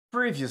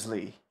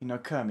Previously in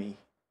Okami.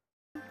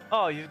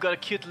 Oh, you've got a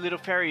cute little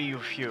fairy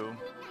with you.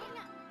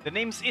 The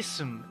name's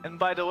Isum, and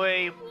by the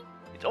way,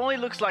 it only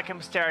looks like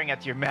I'm staring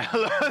at your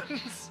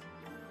melons.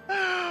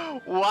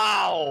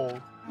 Wow!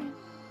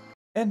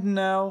 And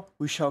now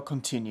we shall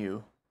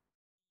continue.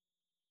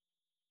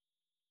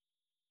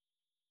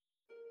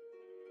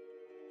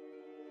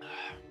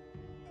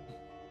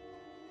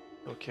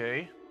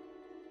 Okay.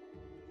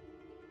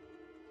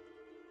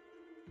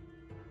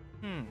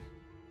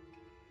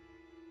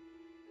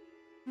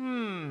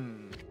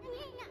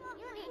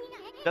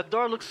 That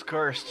door looks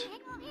cursed.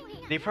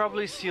 They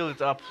probably sealed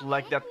it up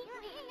like that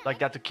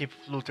to keep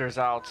looters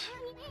out.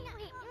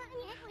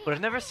 But I've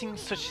never seen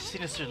such a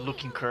sinister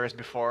looking curse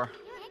before.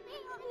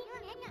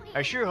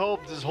 I sure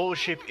hope this whole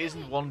ship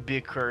isn't one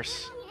big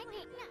curse.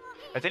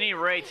 At any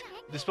rate,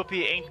 this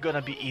puppy ain't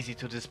gonna be easy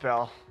to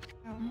dispel.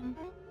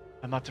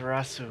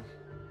 Amaterasu.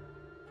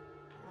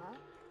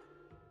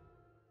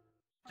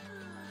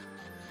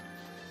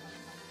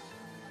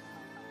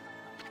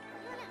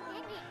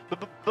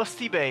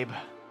 Busty babe.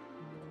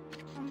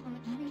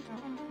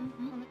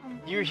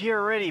 You're here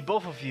already,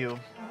 both of you.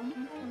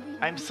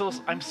 I'm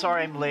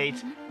sorry I'm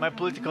late. My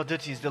political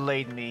duties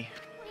delayed me.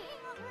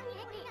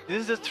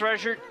 This is the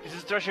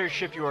treasure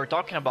ship you were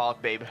talking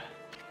about, babe.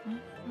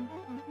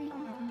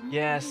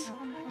 Yes,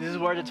 this is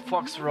where the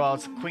fox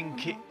rods Queen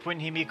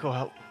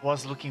Himiko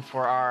was looking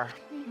for are.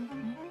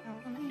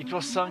 It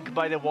was sunk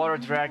by the water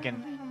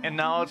dragon, and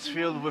now it's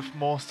filled with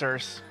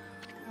monsters.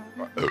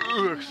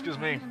 Excuse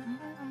me.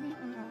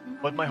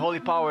 But my holy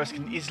powers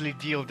can easily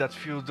deal with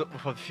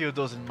a few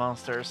dozen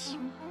monsters.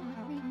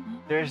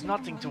 There is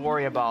nothing to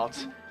worry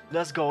about.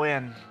 Let's go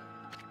in.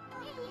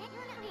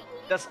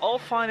 That's all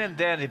fine and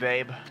dandy,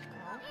 babe.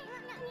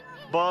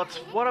 But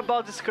what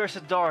about this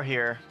cursed door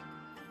here?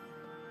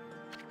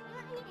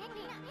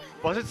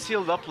 Was it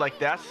sealed up like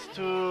that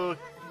to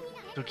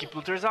keep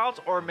looters out?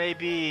 Or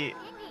maybe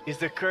is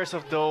the curse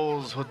of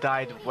those who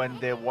died when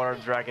the water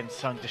dragon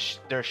sunk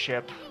their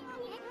ship?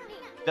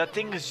 That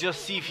thing is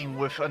just seething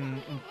with an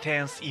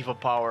intense evil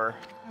power.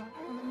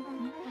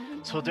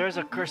 So there's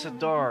a cursed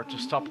door to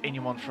stop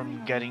anyone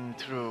from getting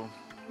through.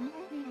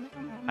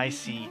 I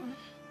see.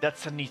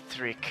 That's a neat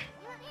trick.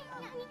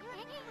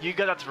 You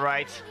got that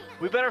right.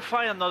 We better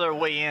find another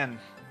way in.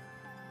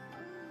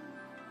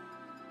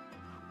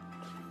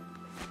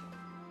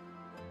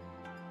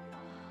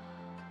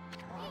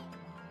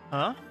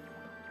 Huh?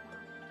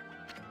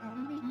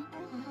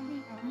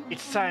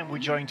 It's time we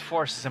joined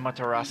forces,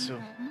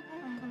 Amaterasu.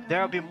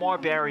 There'll be more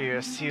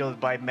barriers sealed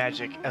by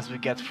magic as we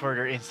get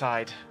further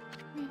inside.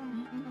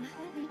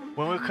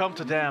 When we come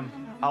to them,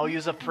 I'll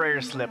use a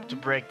prayer slip to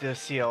break the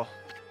seal.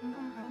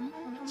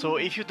 So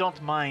if you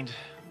don't mind...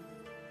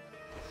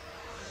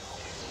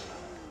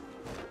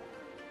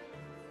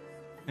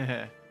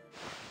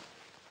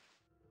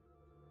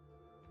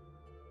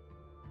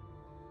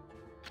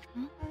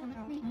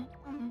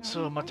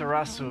 So,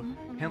 Matarasu,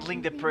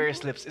 handling the prayer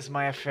slips is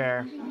my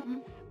affair,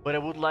 but I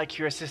would like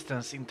your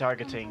assistance in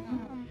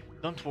targeting.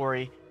 Don't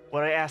worry,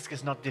 what I ask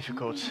is not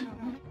difficult.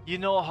 You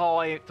know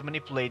how to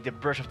manipulate the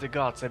brush of the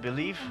gods, I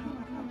believe?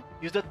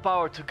 Use that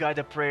power to guide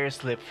a prayer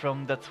slip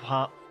from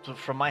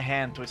my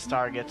hand to its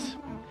target.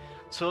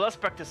 So let's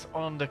practice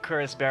on the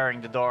curse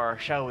bearing the door,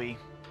 shall we?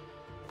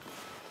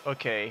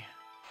 Okay.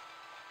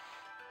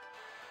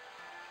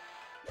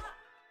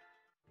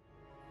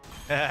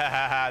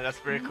 That's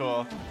pretty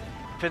cool.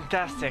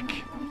 Fantastic.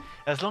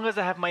 As long as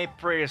I have my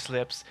prayer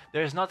slips,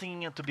 there is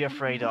nothing to be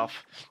afraid of,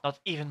 not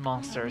even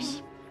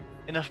monsters.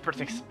 Enough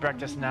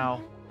practice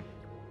now.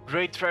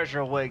 Great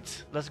treasure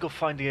awaits. Let's go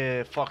find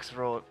the fox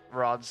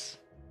rods.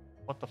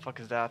 What the fuck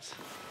is that?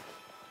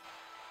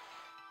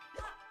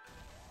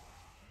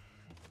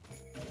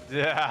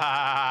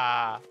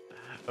 Yeah.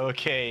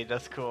 Okay,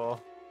 that's cool.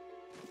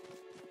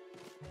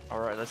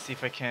 Alright, let's see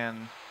if I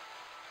can...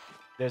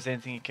 There's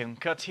anything you can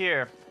cut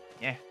here.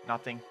 Yeah,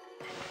 nothing.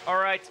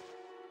 Alright.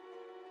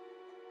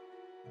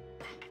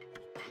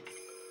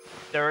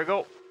 There we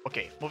go.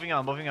 Okay, moving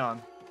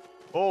on.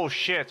 Oh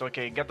shit,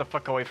 okay, get the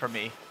fuck away from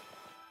me.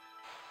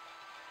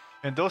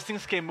 And those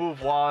things can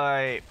move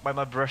while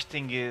my brush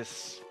thing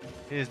is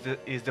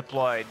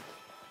deployed.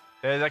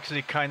 That's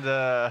actually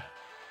kinda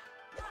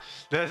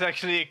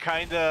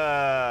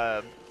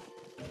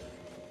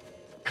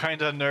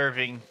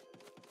nerving.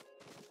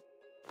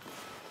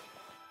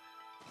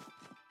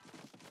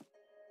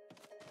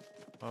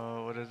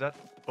 Oh, what is that?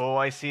 Oh,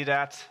 I see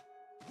that.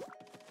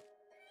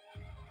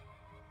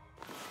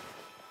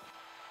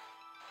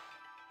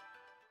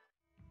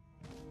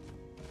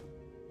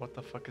 What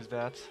the fuck is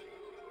that?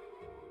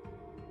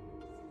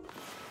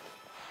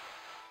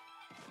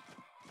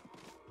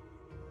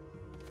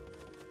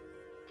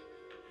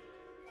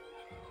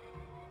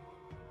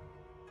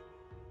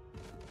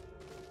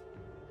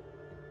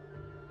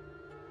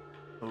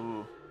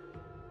 Ooh.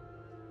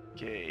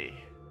 Okay.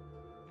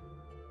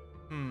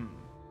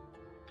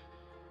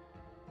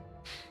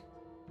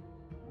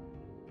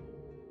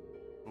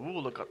 Ooh,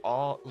 look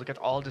at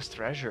all this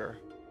treasure.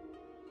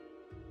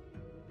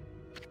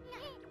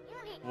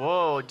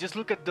 Whoa, just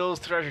look at those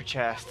treasure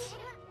chests.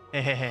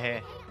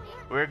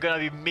 We're gonna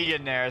be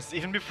millionaires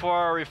even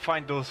before we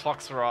find those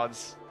fox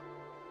rods.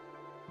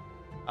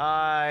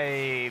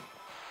 I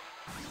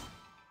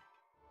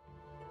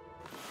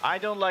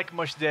don't like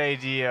much the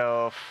idea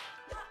of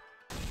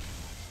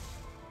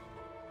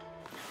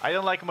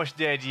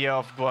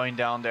going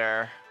down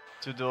there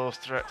to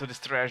to this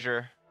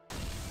treasure.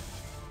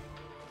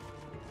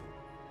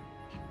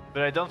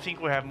 But I don't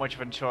think we have much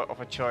of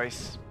a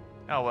choice.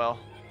 Oh well.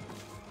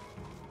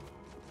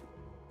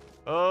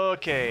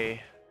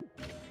 Okay.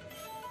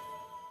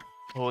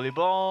 Holy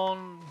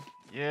Bone.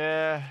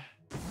 Yeah.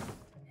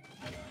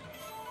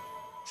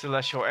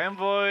 Celestial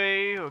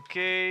Envoy.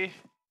 Okay.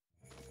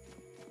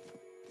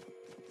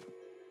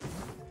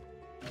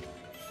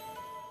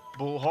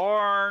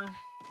 Bullhorn.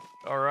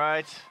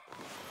 Alright.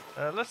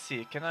 Let's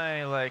see. Can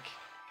I, like,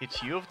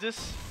 hit you with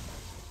this?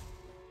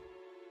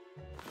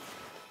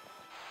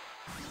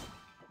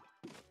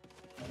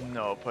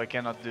 Nope, I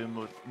cannot do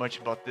much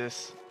about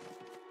this.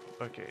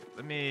 Okay,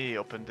 let me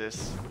open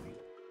this.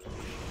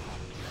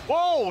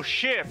 Whoa,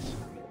 shit!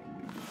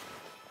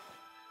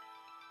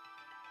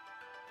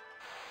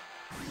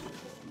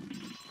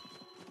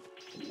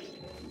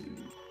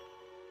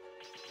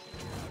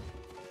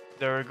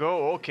 There we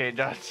go. Okay,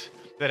 that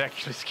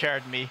actually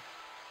scared me.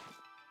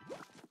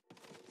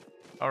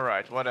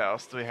 Alright, what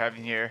else do we have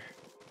in here?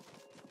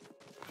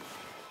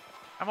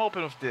 I'm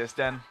open with this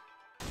then.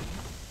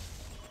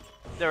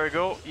 There we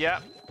go.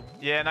 Yeah.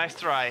 Yeah, nice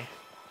try.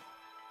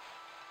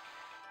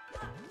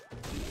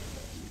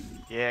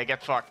 Yeah,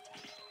 get fucked.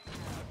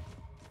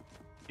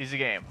 Easy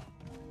game.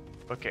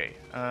 Okay.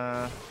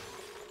 I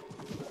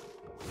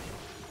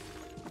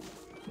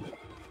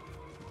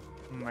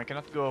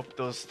cannot go up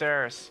those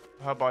stairs.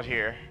 How about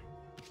here?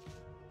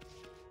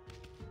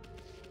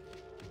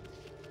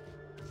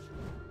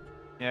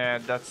 Yeah,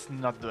 that's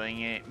not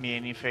doing me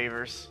any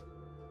favors.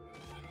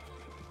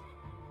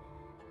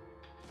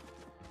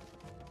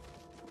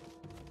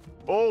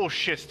 Oh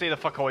shit, stay the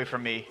fuck away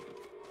from me.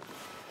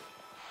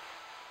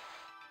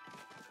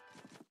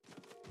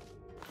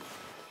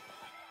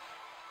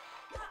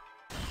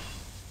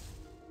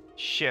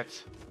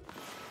 Shit.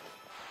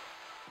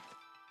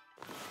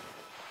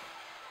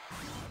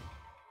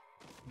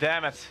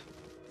 Damn it.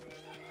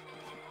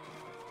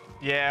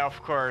 Yeah,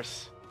 of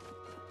course.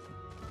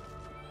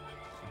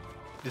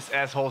 This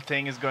asshole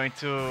thing is going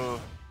to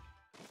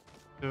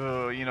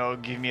you know,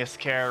 give me a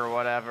scare or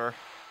whatever.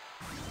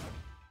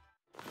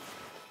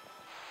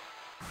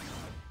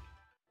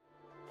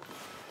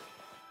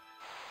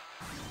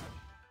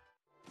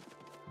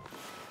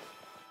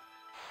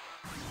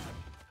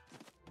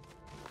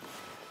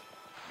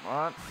 Come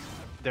on.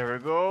 There we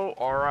go.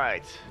 All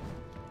right.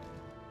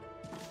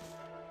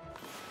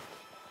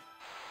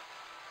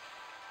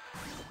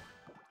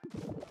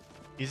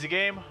 Easy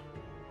game.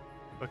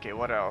 Okay,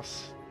 what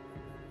else?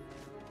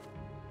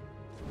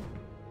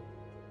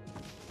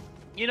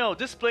 You know,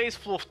 this place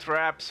full of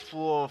traps,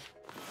 full of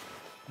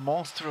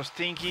monstrous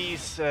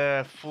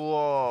thingies, full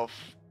of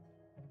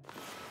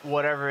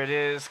whatever it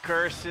is,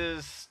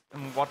 curses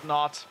and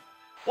whatnot.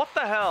 What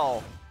the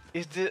hell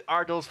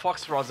are those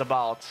fox rods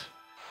about?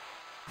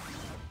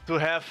 To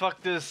have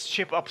fucked this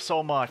ship up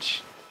so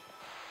much.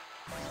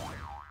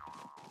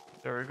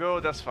 There we go,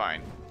 that's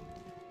fine.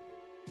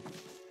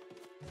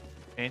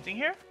 Anything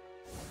here?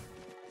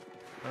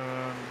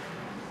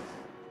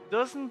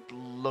 Doesn't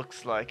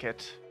looks like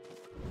it.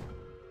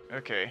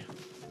 Okay.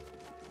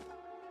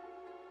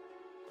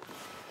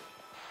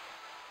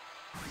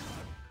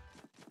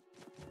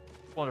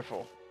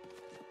 Wonderful.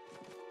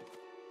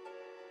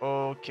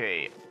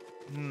 Okay.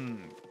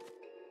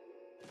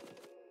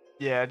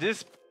 Yeah,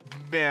 this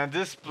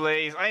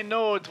place, I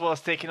know it was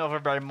taken over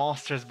by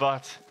monsters,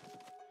 but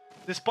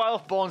this pile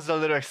of bones is a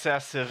little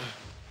excessive.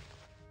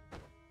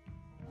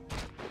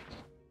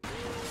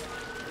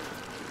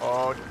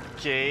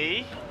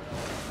 Okay.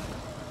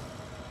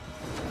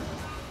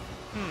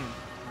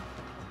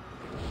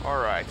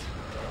 Alright.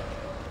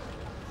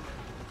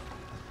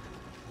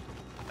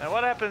 And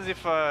what happens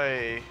if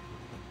I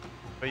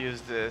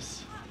use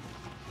this?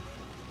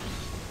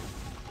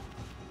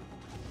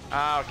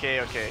 Ah,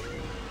 okay, okay.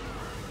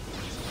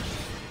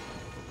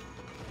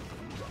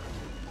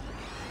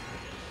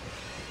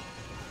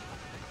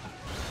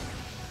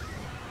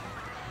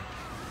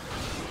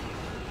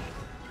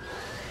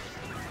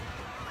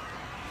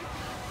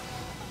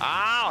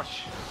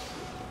 Ouch!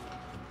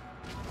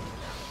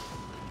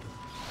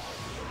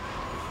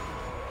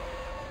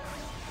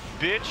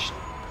 Bitch!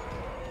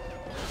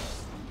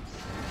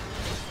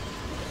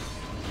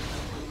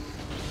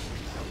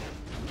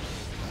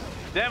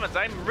 Damn it,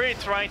 I'm really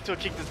trying to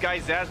kick this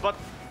guy's ass, but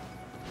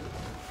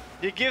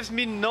he gives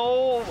me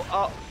no,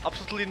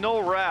 absolutely no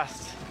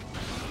rest.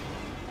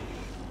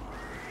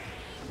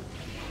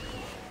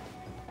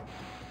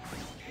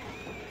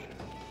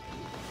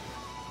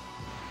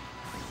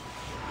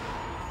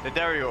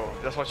 There you go,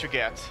 that's what you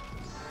get.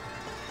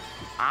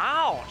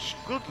 Ouch!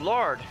 Good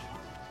lord!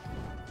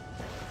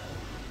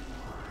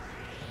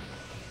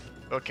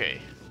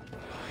 Okay.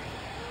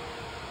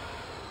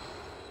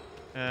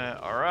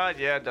 Alright,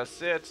 yeah,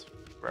 that's it.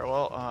 Very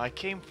well. I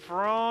came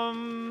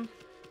from...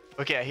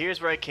 Okay,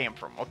 here's where I came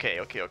from. Okay.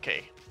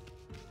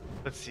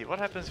 Let's see, what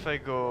happens if I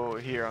go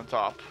here on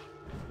top?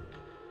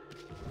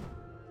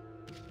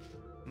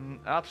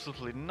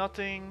 Absolutely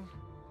nothing.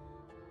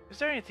 Is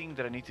there anything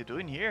that I need to do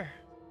in here?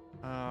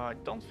 I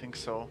don't think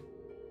so.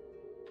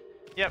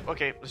 Yep,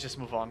 okay, let's just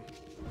move on.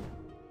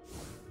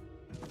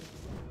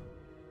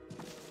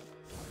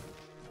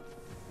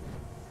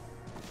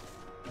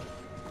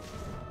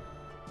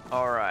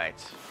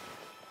 Alright.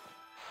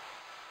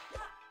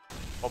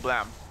 Oh,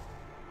 blam.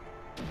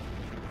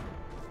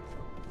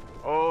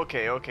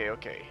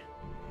 Okay.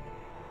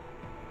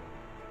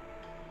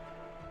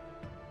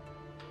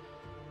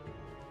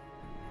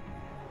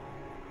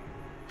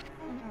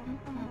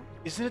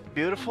 Isn't it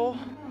beautiful?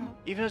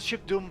 Even a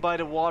ship doomed by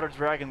the water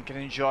dragon can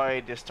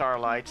enjoy the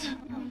starlight.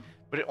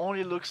 But it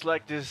only looks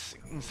like this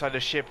inside the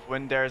ship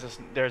when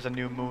there's a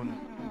new moon.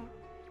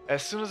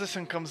 As soon as the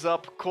sun comes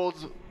up,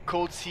 cold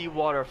sea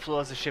water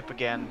floods the ship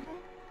again.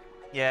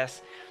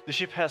 Yes, the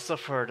ship has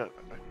suffered a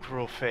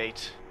cruel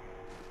fate.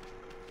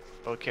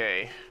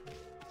 Okay.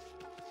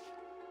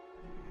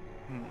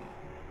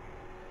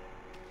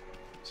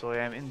 So I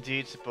am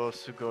indeed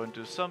supposed to go and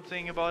do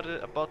something about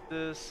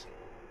this.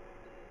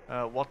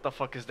 What the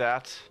fuck is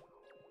that?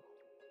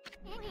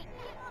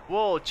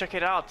 Whoa, check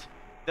it out.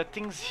 That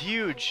thing's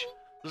huge.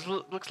 This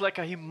looks like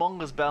a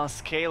humongous balanced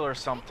scale or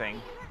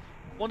something.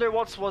 Wonder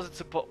what was it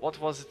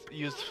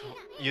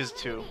used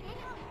to?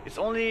 It's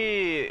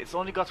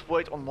only got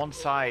weight on one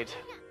side.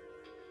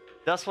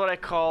 That's what I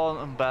call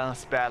an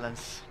unbalanced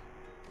balance.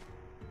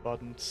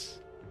 Buttons.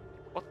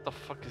 What the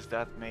fuck is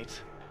that,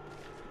 mate?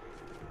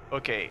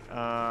 Okay,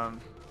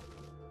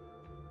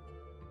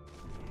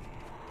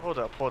 hold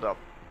up.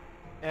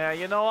 Yeah,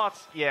 you know what?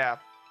 Yeah.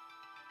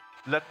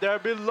 Let there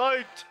be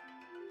light!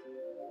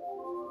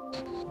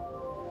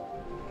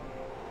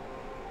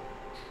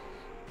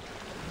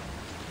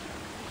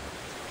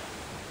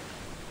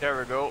 There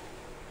we go.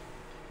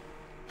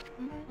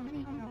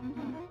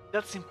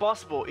 That's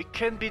impossible. It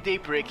can't be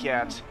daybreak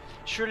yet.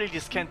 Surely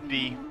this can't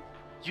be.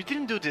 You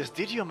didn't do this,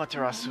 did you,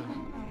 Amaterasu?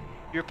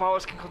 Your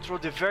powers can control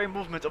the very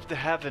movement of the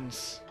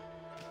heavens.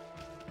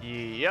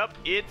 Yep,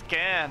 it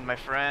can, my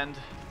friend.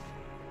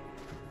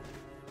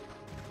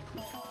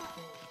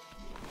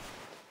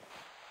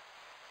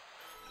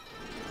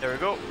 There we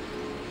go.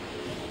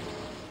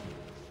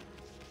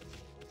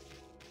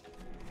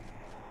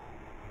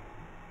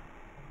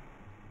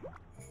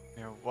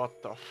 Yeah,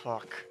 what the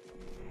fuck?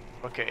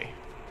 Okay.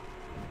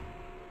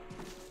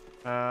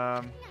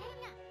 Yeah,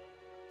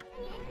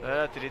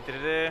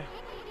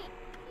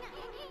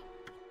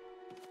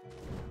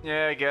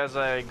 I guess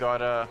I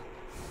gotta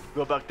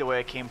go back the way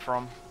I came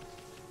from.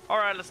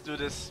 Alright, let's do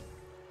this.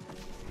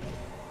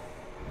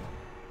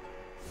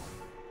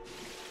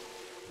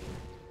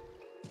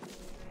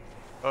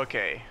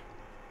 Okay.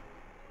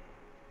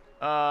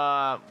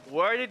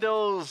 Where did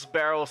those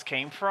barrels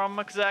came from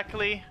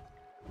exactly?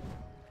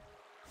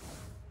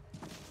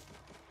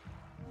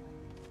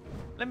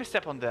 Let me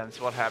step on them,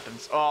 see what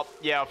happens. Oh,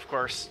 yeah, of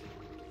course.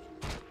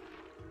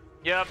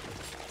 Yep.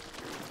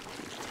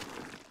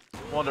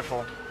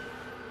 Wonderful.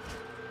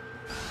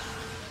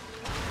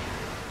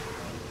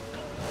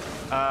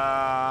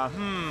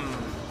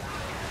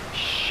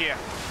 Shit.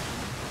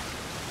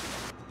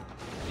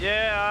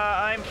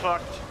 Yeah, I'm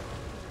fucked.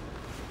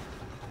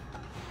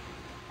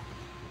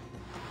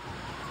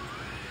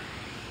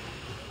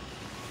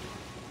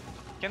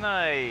 Can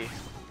I?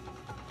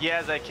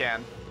 Yes, I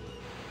can.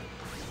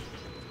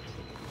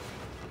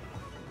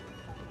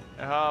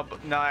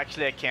 No,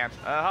 actually I can't.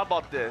 How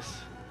about this?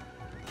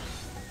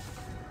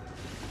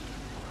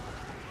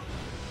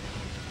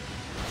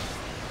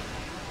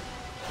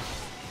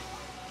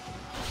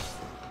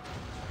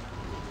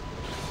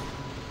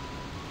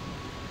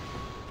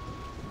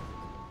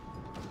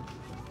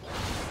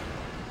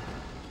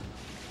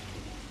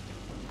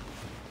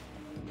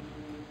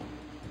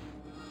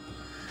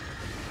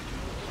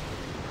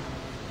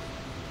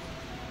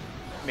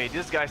 Mate,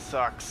 this guy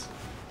sucks.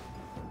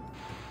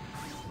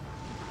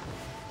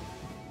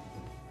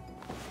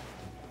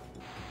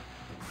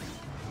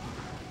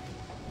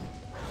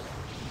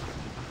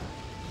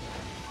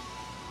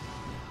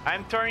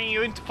 I'm turning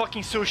you into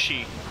fucking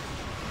sushi.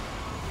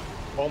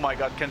 Oh my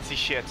god, can't see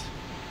shit.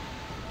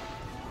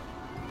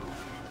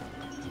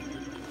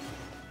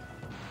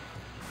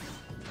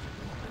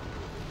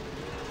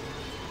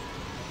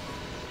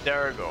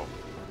 There we go.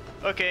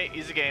 Okay,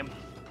 easy game.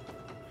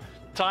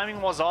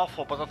 Timing was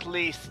awful, but at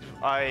least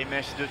I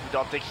managed to do it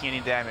without taking any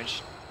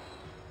damage.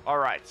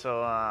 Alright,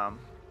 so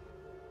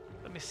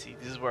let me see.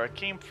 This is where I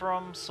came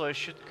from, so I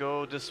should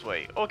go this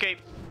way. Okay.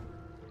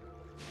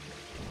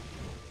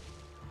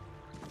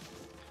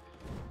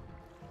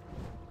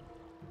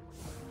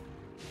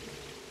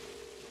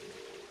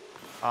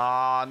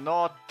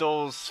 Not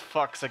those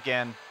fucks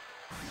again.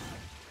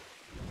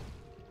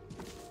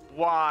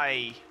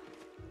 Why?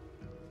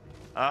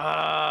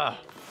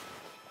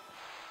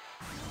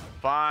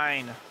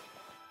 Fine.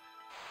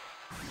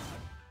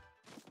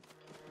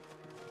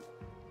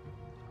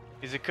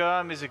 Easy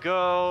come, easy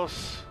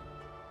goes.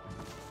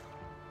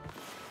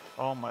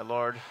 Oh my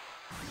lord.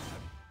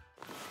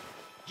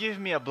 Give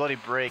me a bloody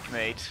break,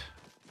 mate.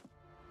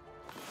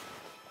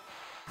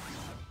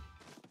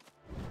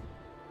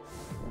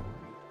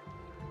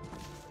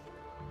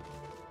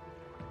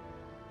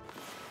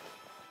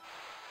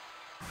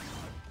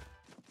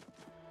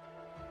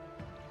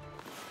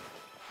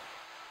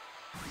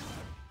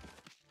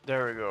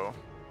 There we go.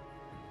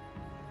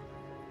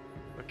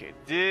 Okay,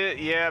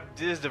 yeah,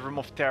 this is the Room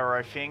of Terror,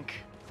 I think.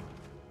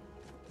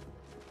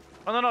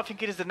 Oh no, I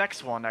think it is the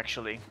next one,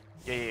 actually.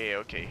 Yeah,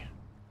 okay.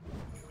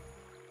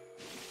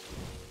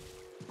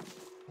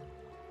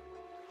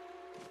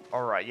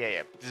 Alright,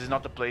 yeah. This is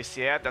not the place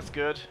yet, that's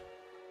good.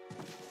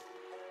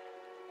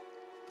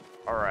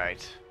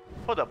 Alright.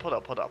 Hold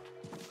up.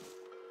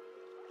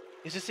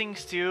 Is this thing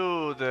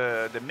still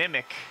the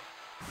mimic?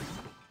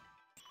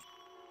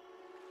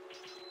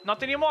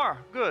 Not anymore!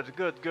 Good.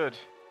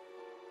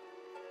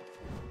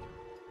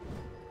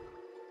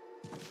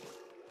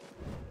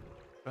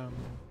 Bum,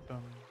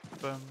 bum,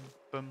 bum,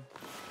 bum,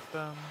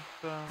 bum,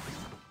 bum,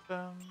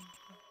 bum.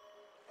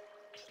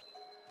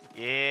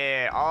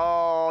 Yeah,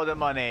 all the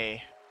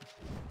money.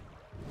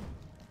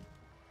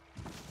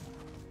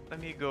 Let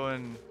me go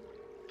and...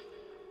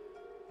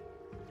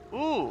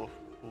 Ooh,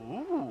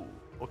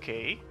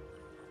 okay.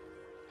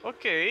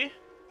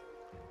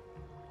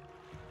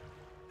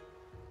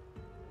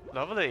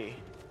 Lovely.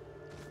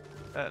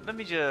 Let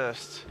me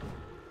just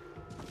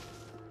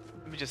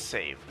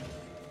save.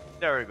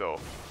 There we go.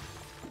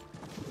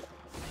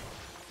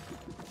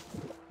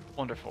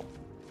 Wonderful.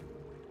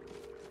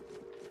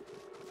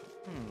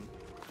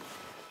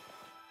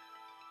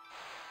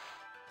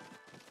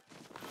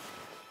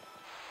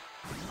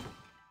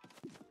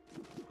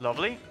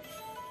 Lovely.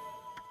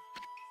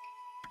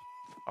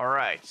 All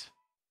right.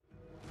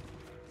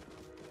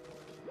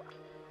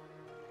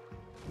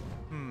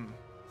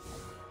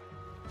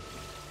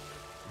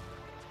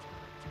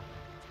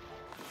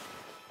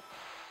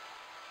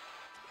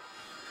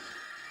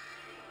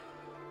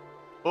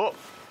 Oh.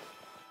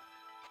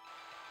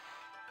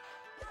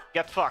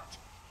 Get fucked.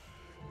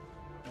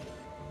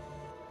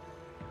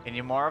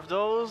 Any more of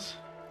those?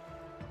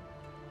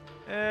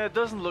 It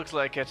doesn't look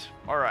like it.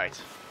 All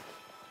right.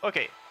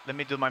 Okay, let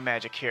me do my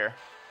magic here.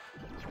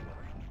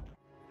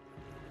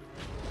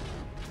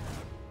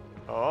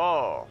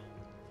 Oh.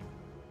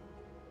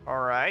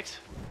 Alright.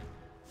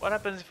 What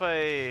happens if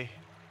I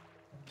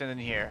stand in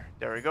here?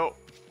 There we go.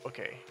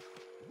 Okay.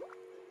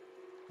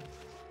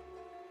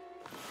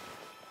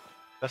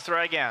 Let's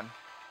try again.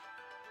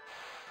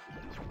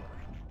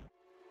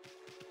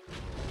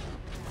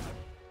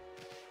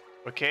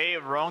 Okay,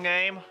 wrong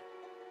aim.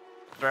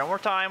 Try one more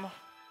time.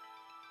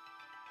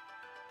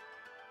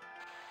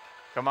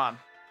 Come on.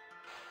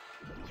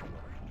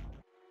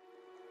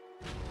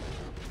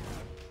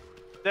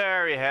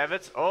 There you have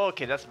it.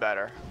 Okay, that's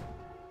better.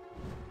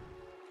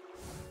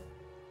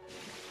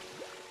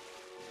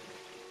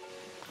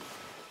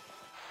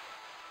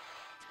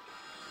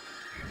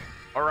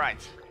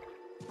 Alright.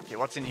 Okay,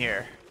 what's in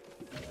here?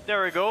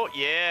 There we go.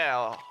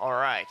 Yeah,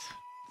 alright.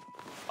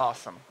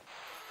 Awesome.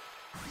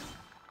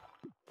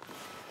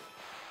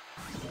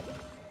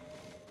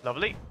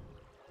 Lovely.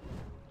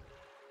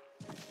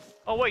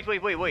 Oh,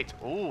 wait.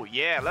 Oh,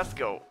 yeah, let's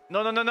go.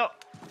 No.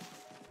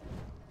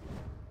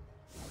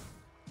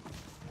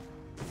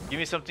 Give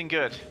me something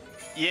good.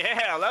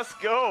 Yeah, let's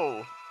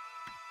go.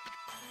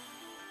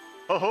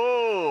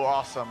 Oh,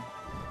 awesome.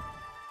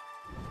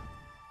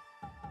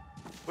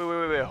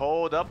 Wait.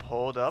 Hold up.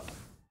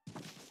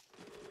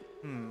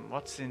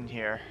 What's in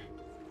here?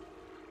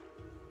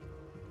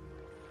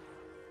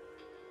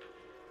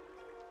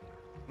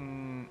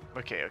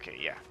 Okay,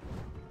 yeah.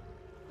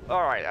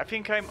 Alright, I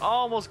think I'm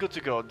almost good to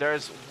go.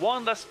 There's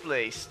one last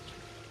place.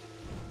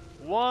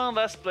 One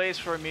last place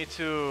for me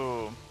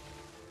to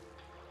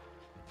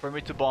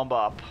bomb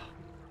up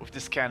with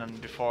this cannon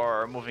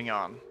before moving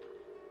on.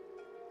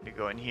 We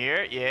go in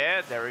here.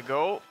 Yeah, there we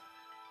go.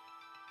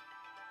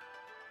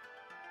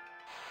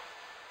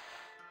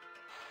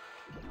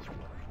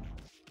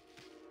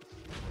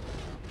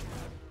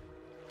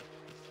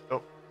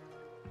 Oh.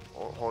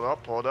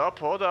 Hold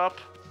up.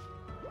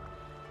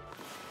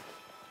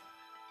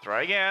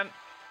 Try again.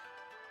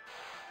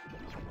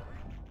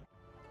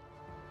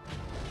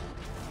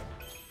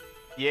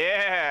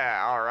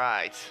 Yeah,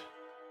 alright.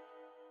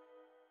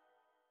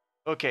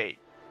 Okay,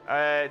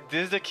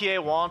 this is the key I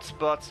want,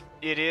 but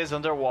it is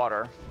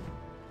underwater.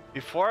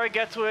 Before I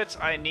get to it,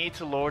 I need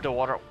to lower the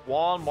water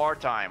one more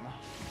time.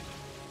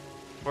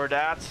 For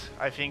that,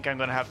 I think I'm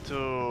gonna have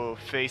to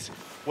face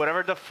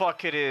whatever the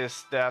fuck it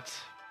is that...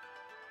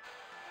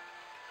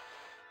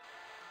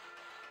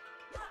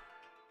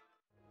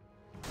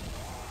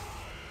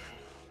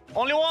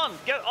 Only one!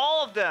 Get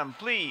all of them,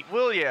 please,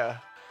 will ya?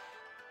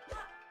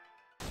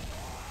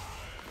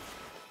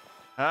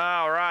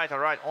 Alright.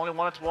 Only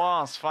one at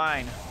once,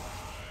 fine.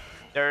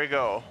 There you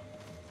go.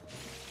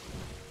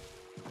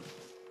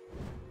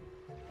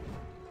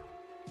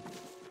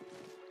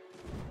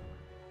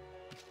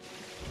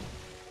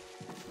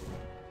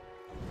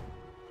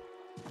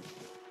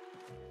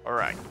 All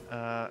right.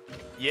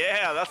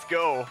 Yeah, let's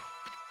go.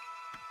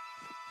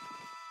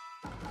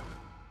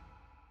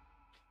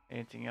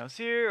 Anything else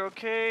here?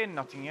 Okay,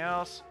 nothing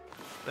else.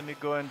 Let me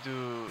go and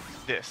do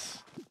this.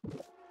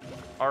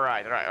 All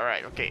right.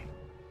 Okay.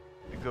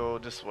 We go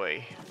this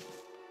way.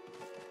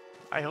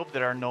 I hope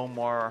there are no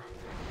more.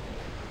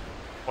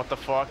 What the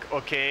fuck?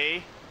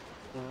 Okay.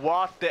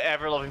 What the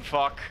ever-loving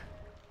fuck?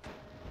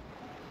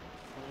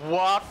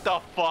 What the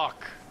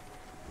fuck?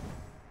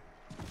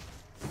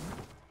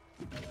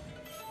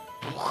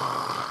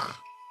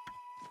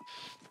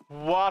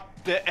 What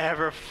the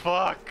ever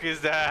fuck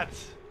is that?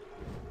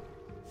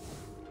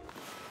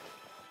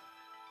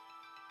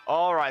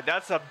 Alright,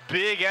 that's a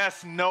big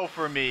ass no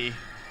for me.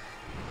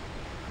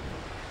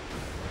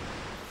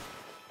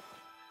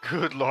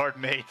 Good lord,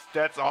 mate,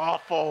 that's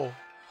awful.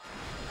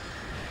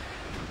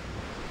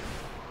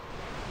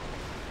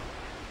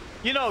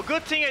 You know,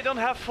 good thing I don't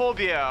have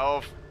phobia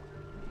of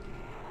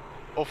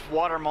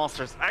water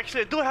monsters.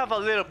 Actually, I do have a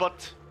little,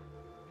 but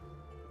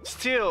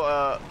still,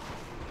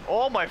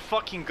 oh my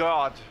fucking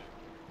god.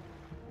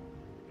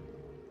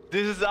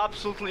 This is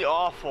absolutely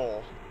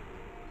awful.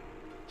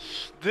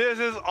 This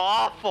is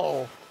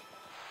awful.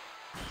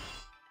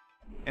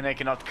 And I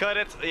cannot cut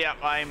it. Yeah,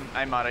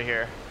 I'm out of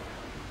here.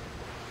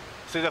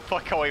 Stay the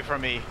fuck away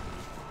from me.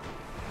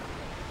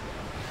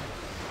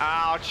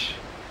 Ouch.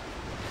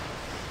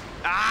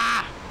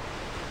 Ah!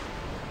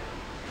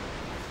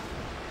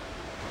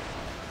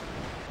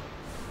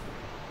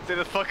 Stay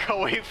the fuck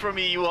away from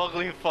me, you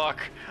ugly fuck.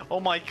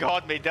 Oh my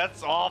god, mate,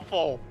 that's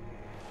awful.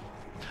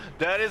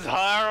 That is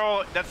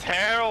that's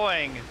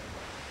harrowing.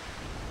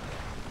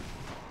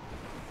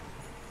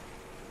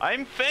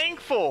 I'm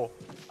thankful.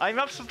 I'm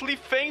absolutely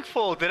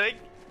thankful that I,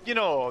 you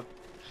know,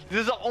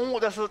 this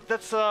is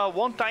that's a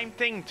one-time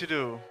thing to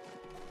do.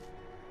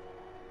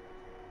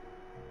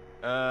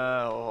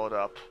 Hold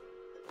up.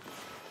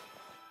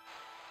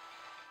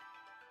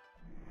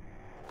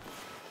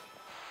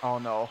 Oh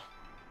no.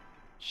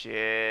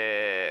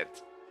 Shit.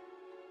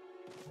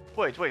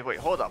 Wait,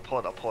 hold up.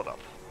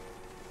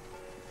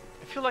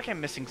 I feel like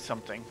I'm missing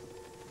something.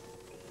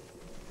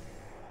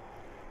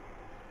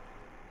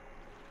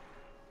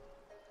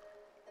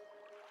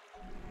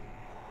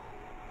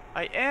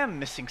 I am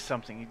missing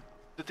something.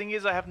 The thing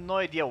is, I have no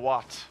idea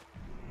what.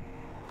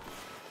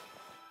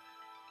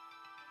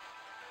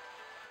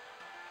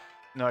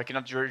 No, I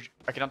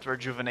cannot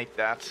rejuvenate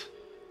that.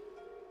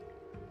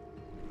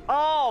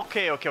 Oh,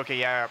 okay,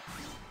 yeah.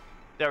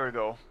 There we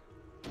go.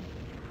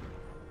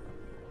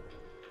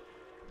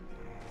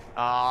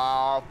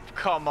 Oh,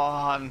 come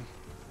on.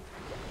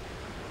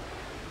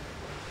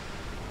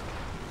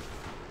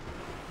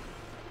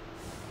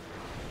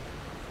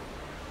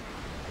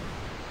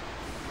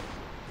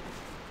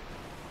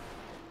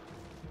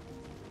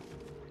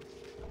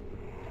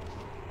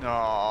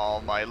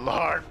 Oh my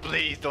lord,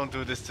 please don't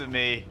do this to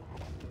me.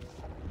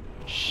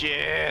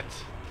 Shit.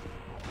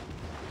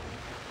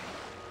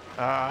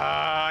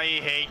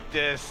 I hate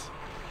this.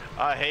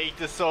 I hate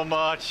this so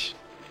much.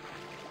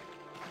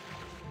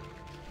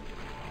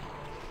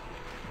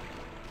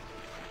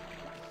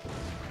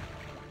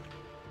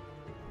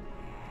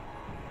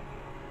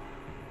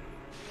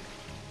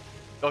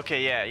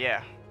 Okay,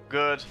 yeah.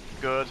 Good.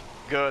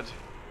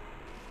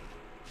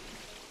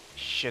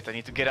 Shit, I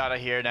need to get out of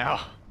here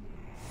now.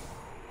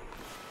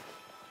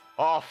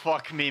 Oh,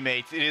 fuck me,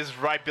 mate. It is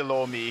right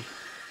below me.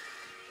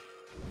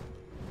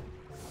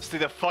 Stay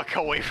the fuck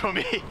away from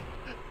me.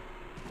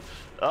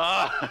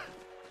 Ah.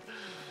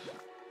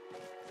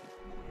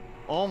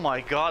 Oh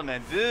my god,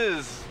 man.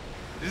 This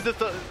is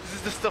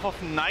the stuff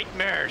of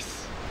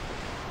nightmares.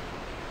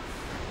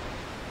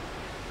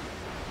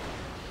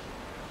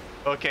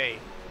 Okay.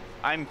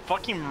 I'm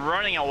fucking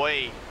running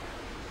away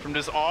from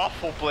this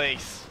awful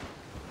place.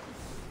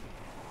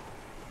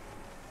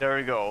 There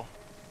we go.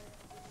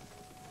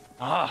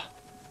 Ah.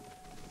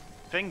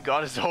 Thank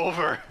God it's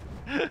over.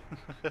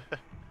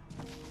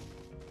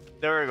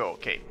 There we go.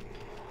 Okay.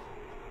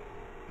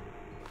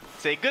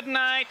 Say good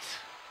night.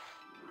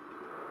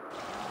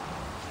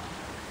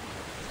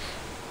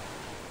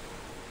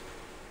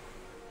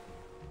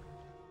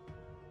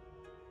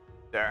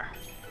 There.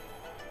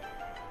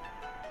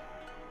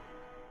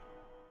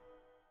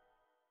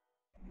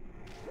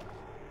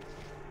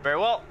 Very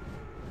well.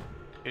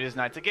 It is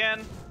night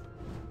again.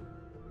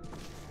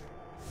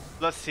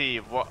 Let's see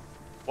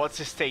what's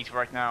his state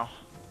right now.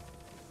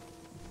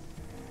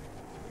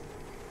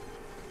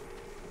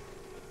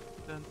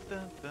 Dun,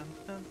 dun, dun,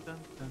 dun, dun,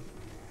 dun.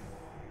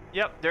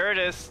 Yep, there it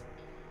is.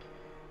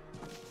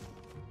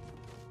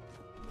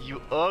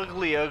 You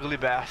ugly, ugly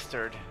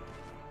bastard.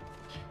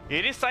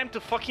 It is time to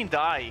fucking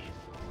die.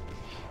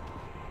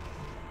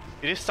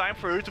 It is time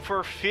for you to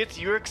forfeit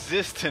your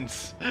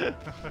existence.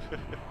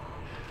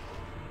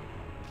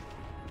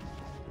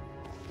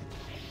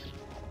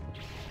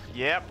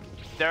 Yep,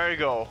 there you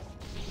go.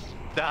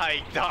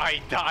 Die,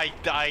 die, die,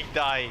 die,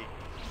 die.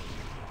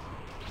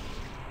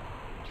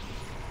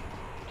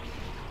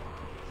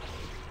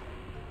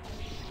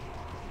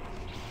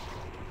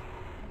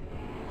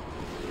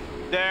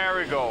 There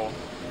we go.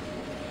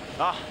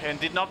 Ah, and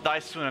did not die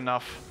soon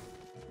enough.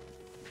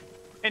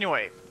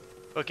 Anyway,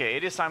 okay,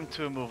 it is time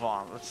to move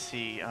on. Let's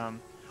see.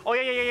 Oh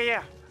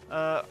yeah.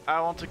 I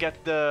want to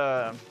get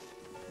the.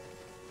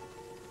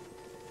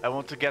 I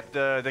want to get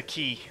the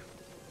key.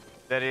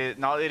 That is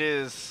now. It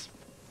is.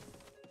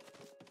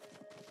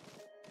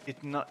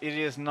 It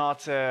is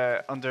not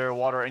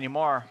underwater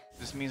anymore.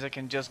 This means I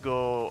can just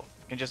go.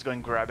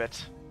 And grab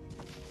it.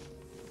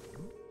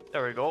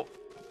 There we go.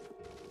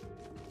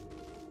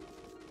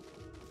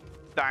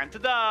 Time to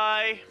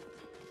die.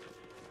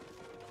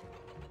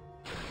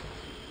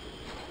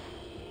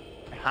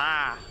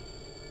 Aha.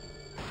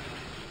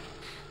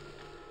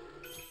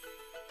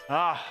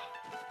 Ah.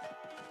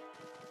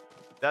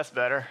 That's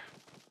better.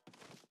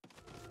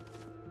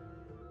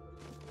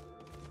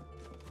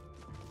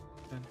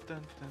 Dun,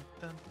 dun, dun,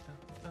 dun,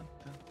 dun,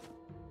 dun.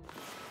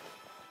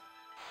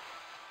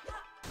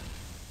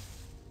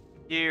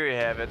 Here you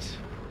have it.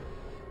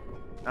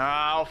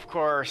 Ah, of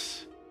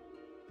course.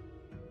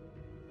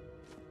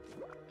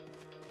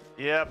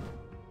 Yep.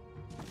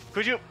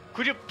 Could you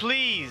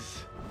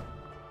please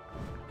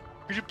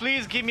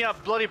give me a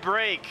bloody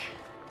break?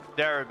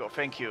 There we go.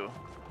 Thank you.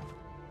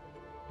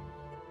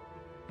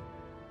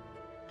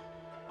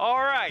 All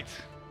right.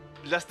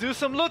 Let's do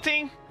some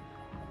looting.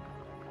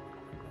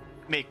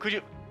 Mate, could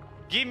you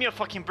give me a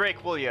fucking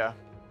break, will ya?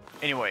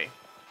 Anyway.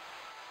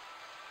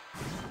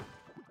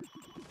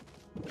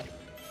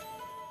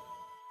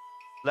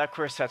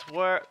 Lacquer set.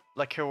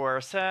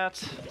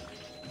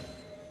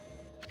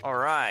 All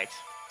right.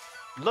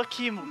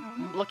 Lucky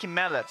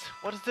mallet.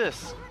 What is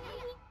this?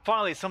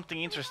 Finally,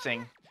 something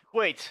interesting.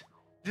 Wait,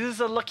 this is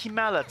a lucky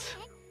mallet.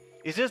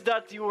 Is this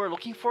that you were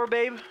looking for,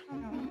 babe?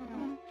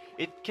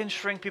 It can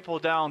shrink people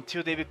down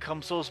till they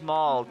become so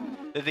small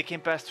that they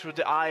can pass through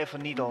the eye of a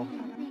needle.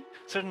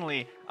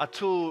 Certainly, a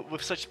tool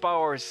with such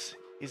powers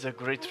is a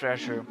great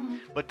treasure,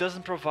 but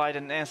doesn't provide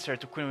an answer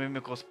to Queen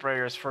Mimiko's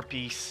prayers for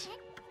peace.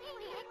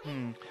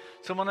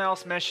 Someone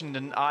else mentioned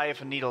an eye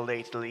of a needle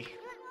lately.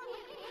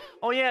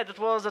 Oh yeah, that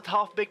was that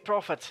half-baked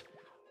prophet,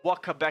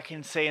 Waka back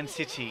in Saiyan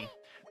City.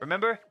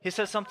 Remember? He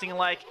said something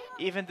like,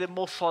 even the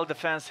most solid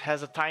defense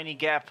has a tiny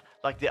gap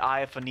like the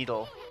eye of a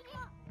needle.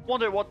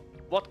 Wonder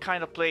what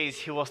kind of place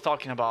he was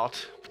talking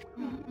about.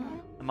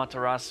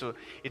 Amaterasu,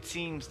 it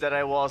seems that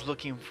I was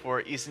looking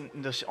for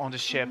isn't on the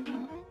ship.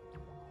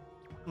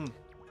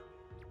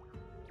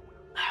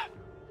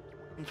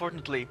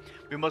 Unfortunately,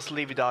 we must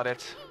leave without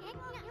it.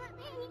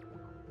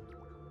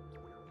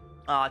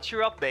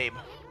 Cheer up, babe.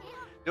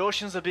 The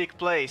ocean's a big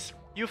place.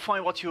 You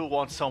find what you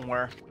want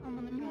somewhere.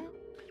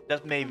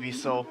 That may be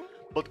so,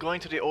 but going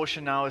to the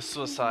ocean now is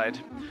suicide.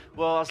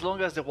 Well, as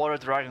long as the water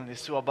dragon is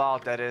still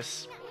about, that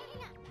is.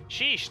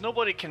 Sheesh,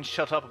 nobody can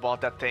shut up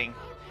about that thing.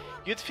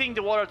 You'd think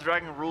the water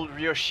dragon ruled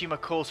Ryoshima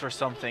Coast or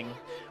something.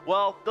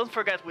 Well, don't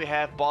forget we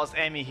have Boss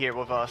Emi here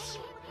with us.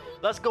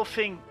 Let's go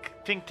think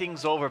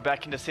things over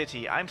back in the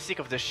city. I'm sick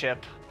of this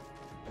ship.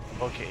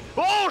 Okay.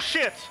 Oh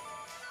shit!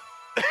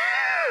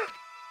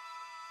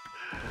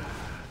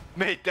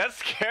 Mate, that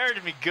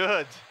scared me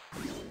good.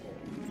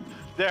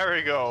 There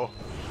we go.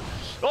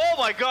 Oh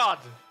my god!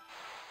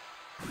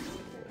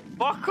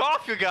 Fuck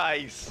off, you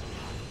guys!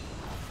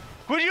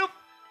 Would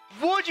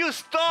you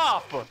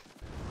stop?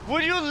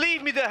 Would you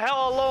leave me the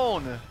hell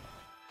alone?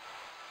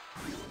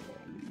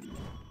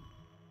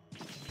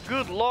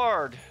 Good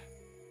lord.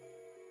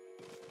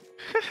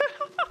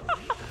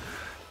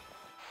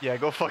 Yeah,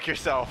 go fuck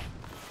yourself.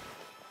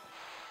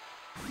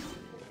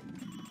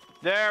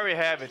 There we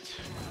have it.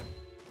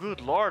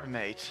 Good lord,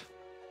 mate.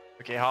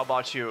 Okay, how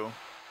about you?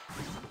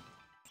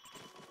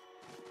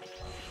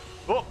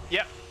 Oh,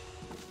 yeah.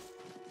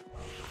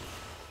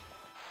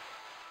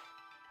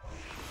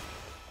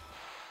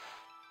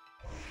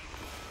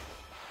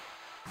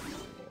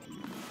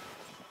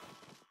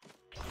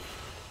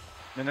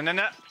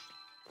 No.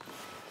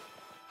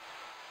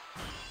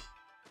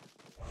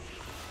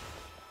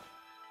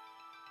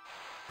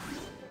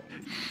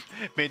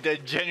 Mate,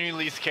 that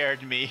genuinely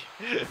scared me.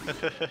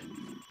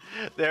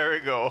 There we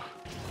go.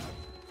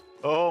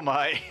 Oh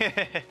my.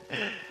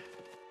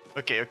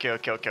 Okay.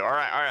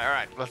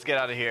 Alright. Let's get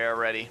out of here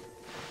already.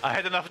 I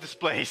had enough of this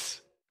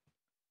place.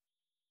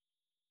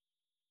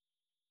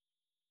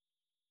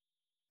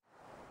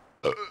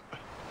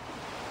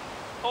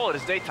 Oh, it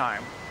is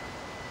daytime.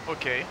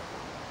 Okay.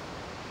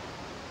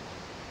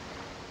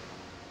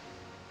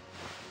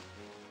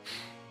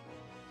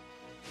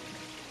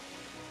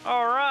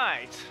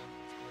 Alright.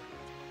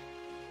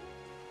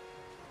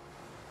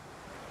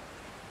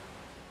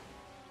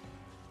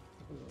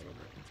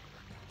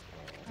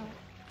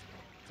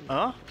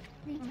 Huh?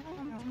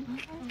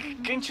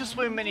 Can't you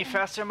swim any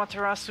faster,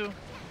 Materasu?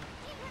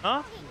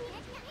 Huh?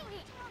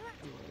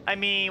 I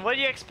mean, what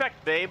do you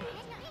expect, babe?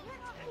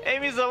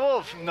 Amy's a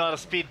wolf, not a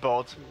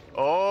speedboat.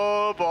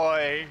 Oh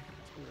boy.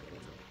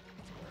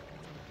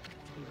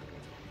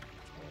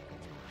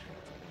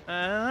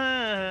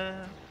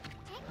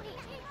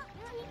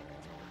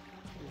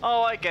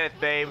 Oh, I get it,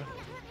 babe.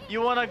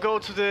 You wanna go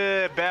to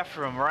the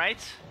bathroom,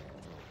 right?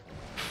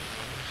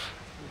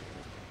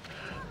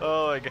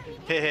 Oh my god.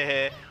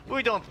 Hehehe.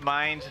 We don't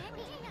mind.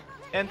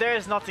 And there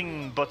is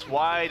nothing but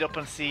wide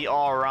open sea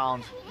all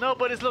around.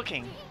 Nobody's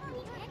looking.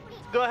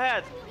 Go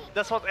ahead.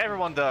 That's what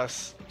everyone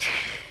does.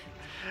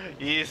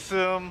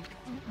 Isum.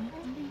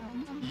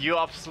 You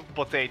absolute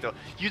potato.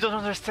 You don't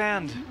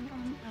understand.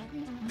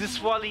 This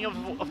swelling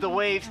of the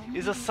waves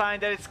is a sign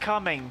that it's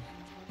coming.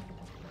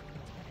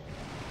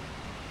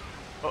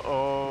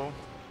 Uh-oh.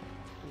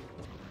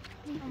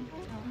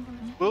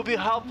 We'll be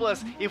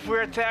helpless if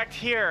we're attacked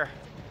here.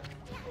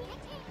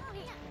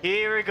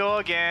 Here we go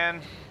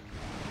again.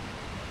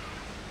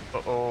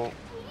 Uh-oh.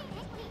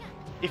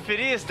 If it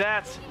is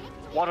that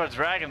water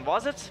dragon,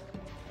 was it?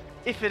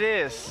 If it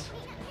is,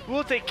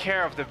 we'll take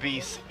care of the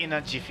beast in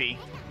a jiffy.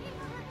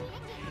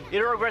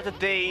 It'll regret the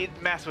day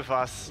it messed with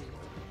us.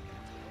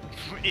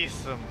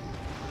 Ism.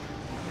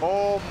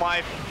 Oh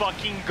my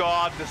fucking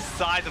god, the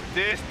size of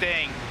this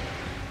thing.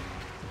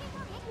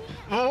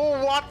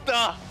 Oh, what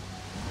the?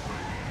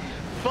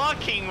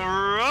 Fucking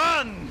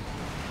run!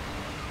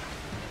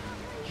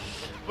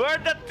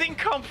 Where'd that thing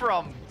come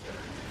from?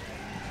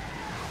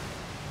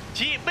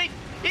 Gee, but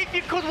if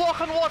you could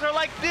walk on water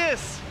like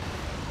this,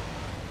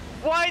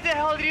 why the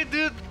hell did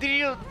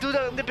you do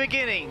that in the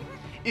beginning?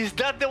 Is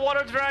that the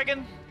water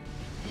dragon?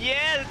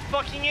 Yeah, it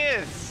fucking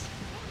is.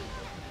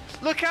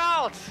 Look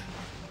out!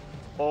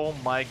 Oh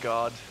my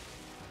god.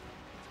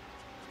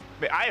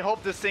 I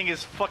hope this thing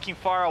is fucking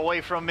far away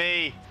from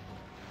me.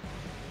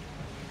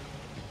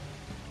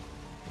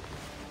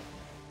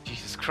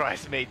 Jesus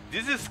Christ, mate.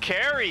 This is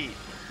scary.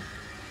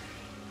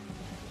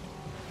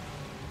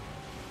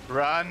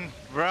 Run,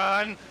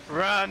 run,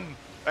 run.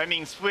 I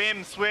mean,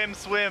 swim, swim,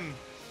 swim.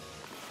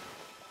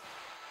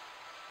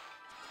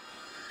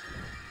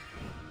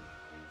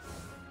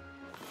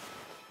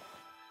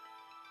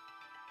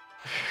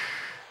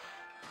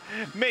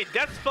 Mate,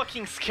 that's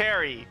fucking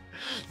scary.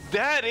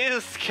 That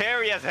is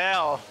scary as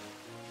hell.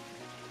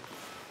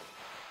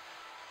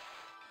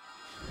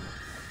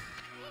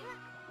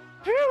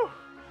 Phew.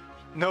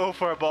 No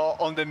furball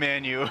on the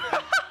menu.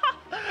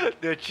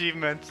 The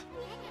achievement.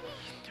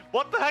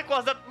 What the heck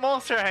was that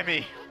monster,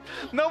 Amy?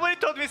 Nobody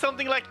told me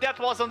something like that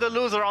was on the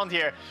loose around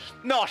here.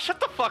 No, shut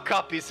the fuck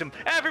up, Ism.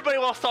 Everybody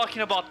was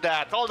talking about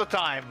that all the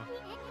time.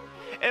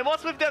 And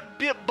what's with that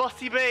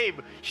busty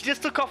babe? She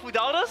just took off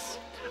without us?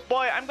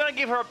 Boy, I'm gonna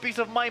give her a piece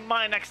of my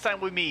mind next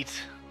time we meet.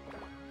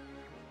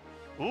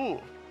 Ooh.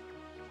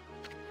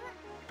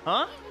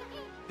 Huh?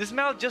 This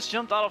mallet just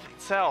jumped out of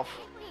itself.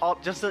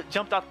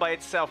 Jumped out by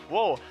itself.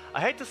 Whoa,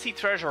 I hate to see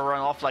treasure run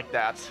off like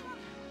that.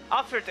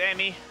 After it,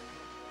 Amy.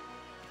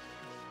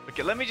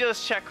 Okay, let me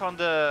just check on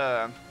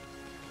the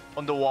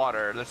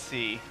water. Let's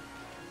see.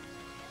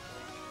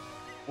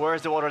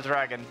 Where's the water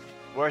dragon?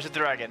 Where's the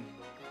dragon?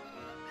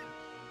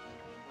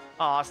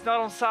 Oh, it's not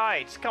on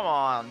site. Come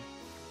on.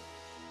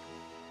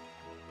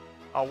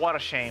 Oh, what a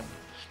shame.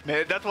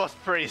 Man, that was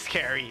pretty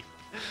scary.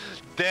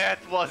 That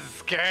was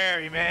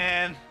scary,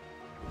 man.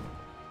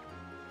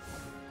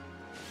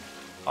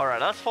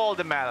 Alright, let's follow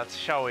the mallets,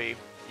 shall we?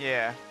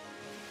 Yeah.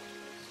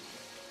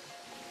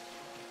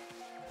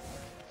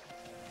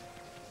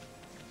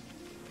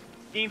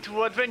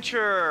 Into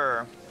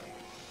adventure!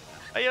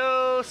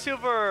 Ayo,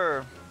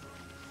 Silver!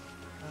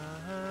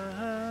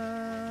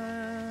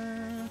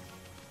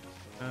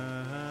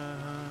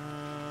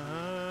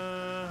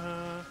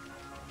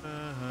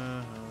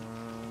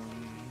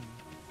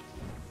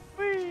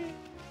 Whee!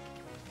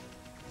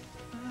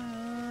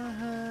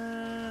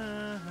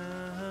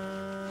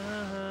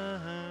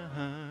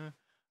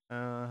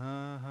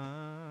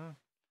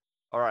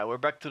 Alright, we're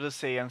back to the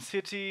Saiyan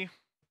City.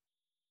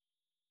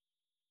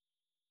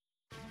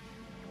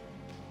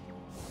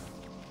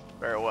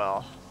 Very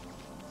well.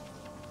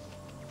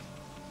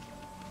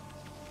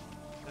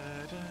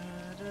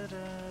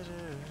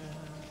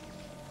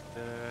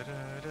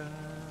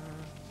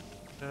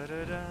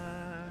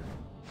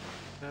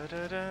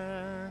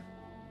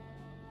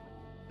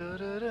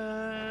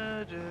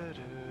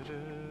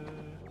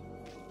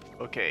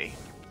 Okay.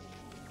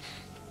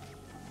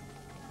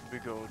 We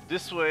go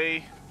this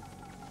way.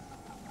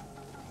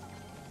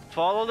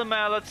 Follow the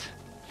mallet.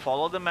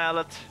 Follow the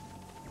mallet.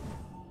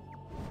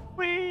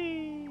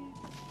 Whee!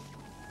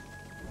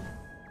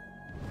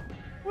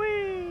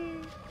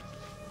 Whee!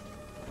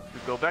 We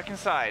go back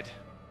inside.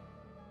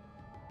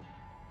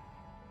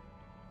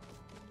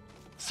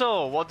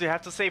 So, what do you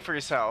have to say for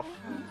yourself?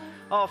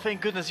 Oh,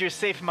 thank goodness you're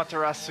safe,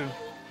 Matarasu.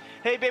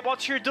 Hey babe,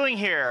 what you're doing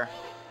here?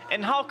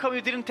 And how come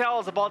you didn't tell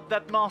us about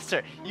that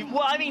monster?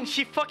 Well, I mean,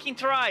 she fucking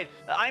tried.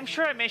 I'm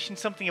sure I mentioned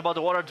something about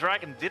the water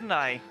dragon, didn't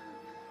I?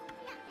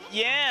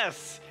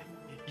 Yes,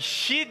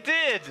 she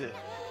did.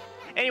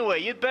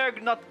 Anyway, you'd better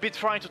not be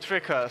trying to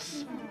trick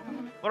us.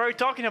 What are you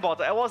talking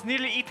about? I was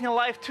nearly eaten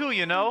alive too,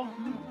 you know?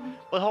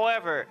 But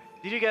however,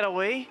 did you get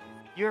away?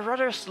 You're a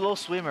rather slow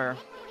swimmer.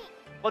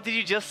 What did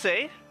you just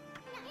say?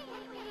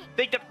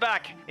 Take that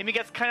back. Amy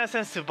gets kinda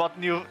sensitive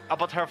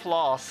about her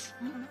flaws.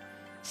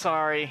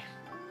 Sorry.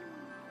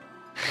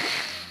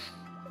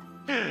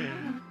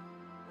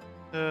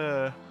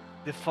 The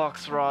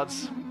fox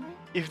rods.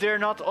 If they're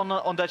not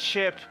on that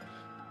ship,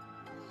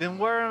 Then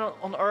where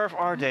on earth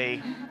are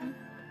they?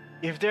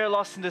 If they're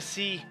lost in the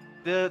sea,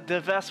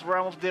 the vast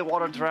realm of the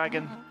water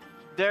dragon,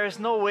 there is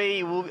no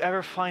way we'll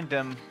ever find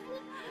them.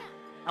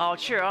 Oh,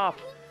 cheer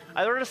up.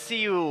 I'd rather see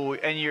you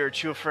and your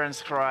two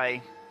friends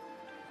cry.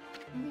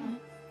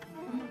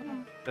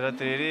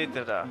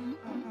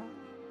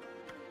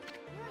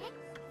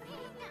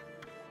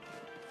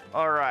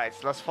 Alright,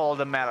 let's follow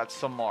the mallet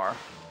some more.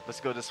 Let's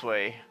go this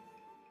way.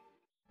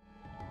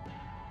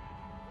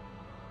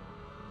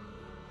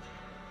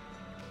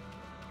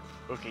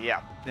 Okay,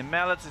 yeah, the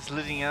mallet is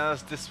leading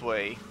us this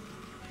way.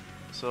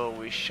 So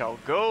we shall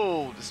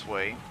go this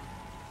way.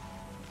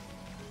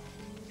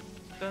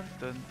 Dun,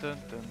 dun, dun,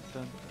 dun,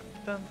 dun,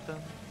 dun,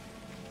 dun.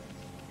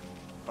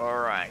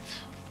 Alright.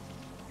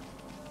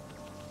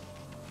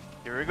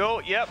 Here we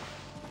go, yep.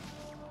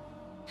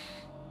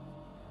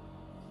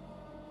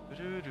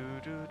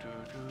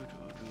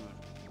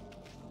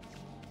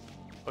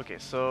 Okay,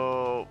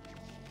 so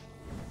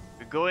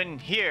we go in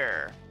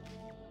here.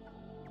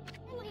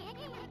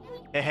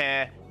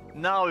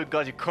 Now we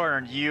got you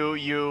cornered,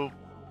 you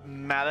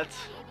mallet.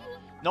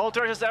 No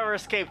threat has ever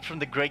escaped from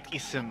the Great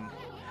Ism.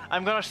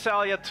 I'm gonna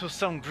sell you to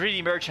some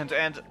greedy merchant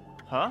and...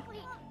 Huh?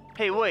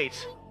 Hey,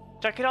 wait.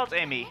 Check it out,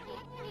 Amy.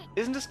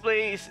 Isn't this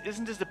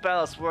the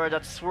palace where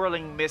that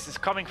swirling mist is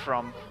coming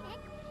from?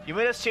 You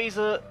made us chase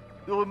you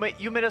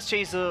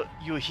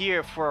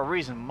here for a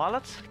reason,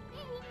 mallet?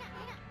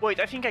 Wait,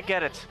 I think I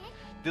get it.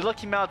 The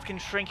lucky mallet can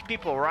shrink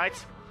people, right?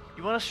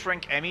 You wanna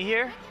shrink Amy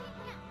here?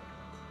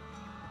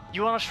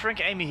 You wanna shrink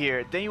Amy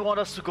here, then you want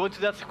us to go into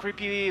that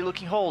creepy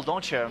looking hole,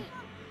 don't you?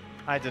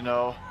 I don't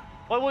know.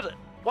 Why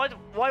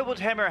would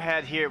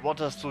Hammerhead here want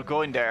us to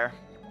go in there?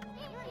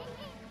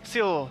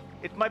 Still,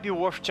 it might be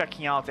worth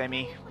checking out,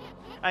 Amy.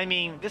 I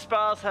mean, this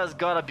palace has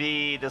gotta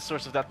be the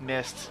source of that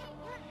mist.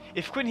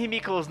 If Queen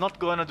Himiko is not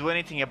gonna do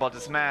anything about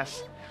this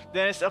mess,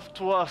 then it's up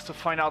to us to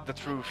find out the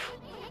truth.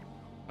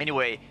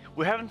 Anyway,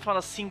 we haven't found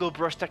a single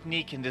brush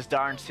technique in this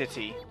darn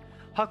city.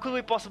 How could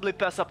we possibly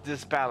pass up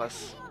this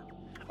palace?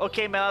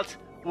 Okay, Mallet,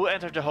 we'll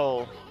enter the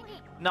hole.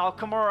 Now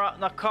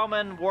come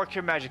and work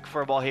your magic,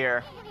 Furball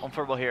here.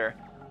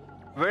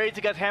 Ready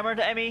to get hammered,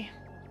 Emmy?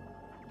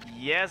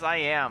 Yes, I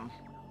am.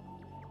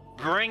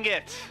 Bring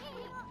it!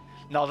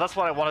 Now that's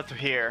what I wanted to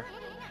hear.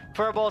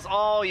 Furball's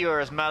all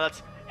yours, Mallet.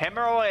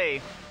 Hammer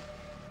away!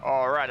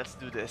 Alright, let's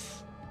do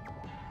this.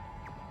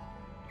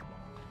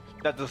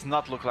 That does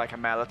not look like a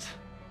mallet.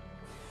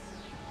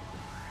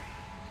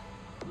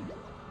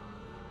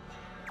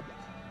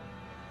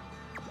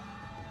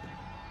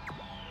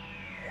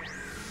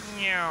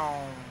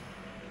 Meow.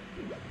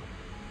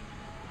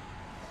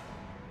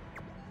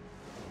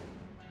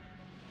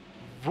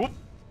 Whoop.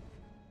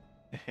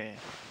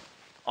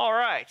 All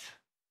right.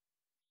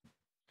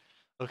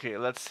 Okay,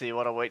 let's see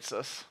what awaits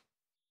us.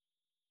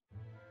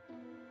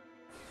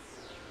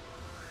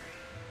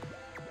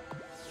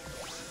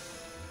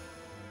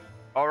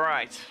 All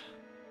right.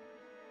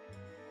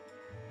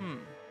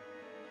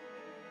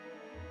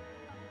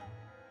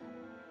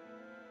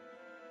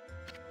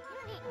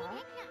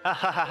 Ha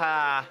ha ha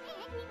ha.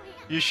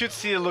 You should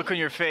see the look on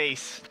your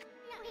face.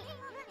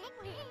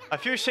 A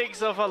few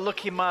shakes of a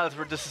lucky mallet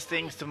reduces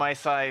things to my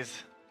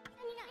size.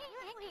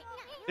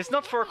 It's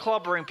not for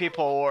clobbering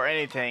people or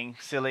anything,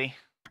 silly.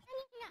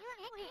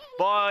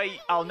 Boy,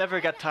 I'll never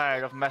get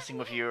tired of messing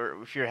with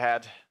your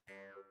head.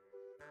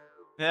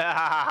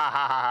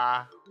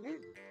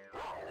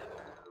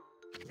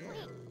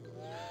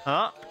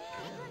 Huh?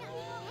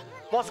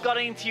 What's got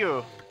into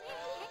you?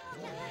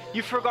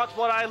 You forgot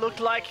what I looked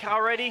like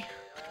already?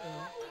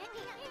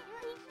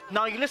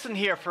 Now you listen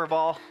here,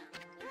 Furball.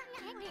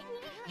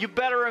 You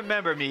better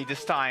remember me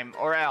this time,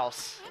 or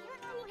else.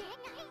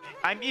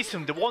 I'm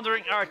Isum, the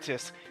Wandering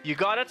Artist. You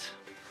got it?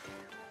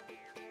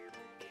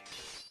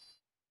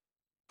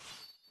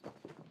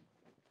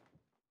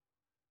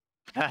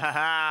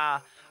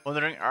 Hahaha,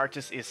 Wandering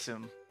Artist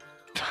Isum.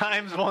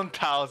 Times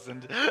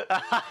 1000.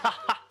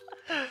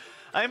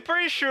 I'm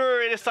pretty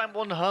sure it is time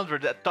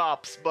 100 at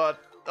tops, but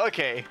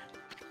okay.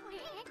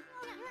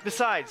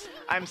 Besides,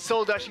 I'm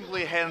so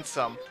dashingly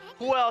handsome.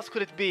 Who else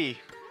could it be?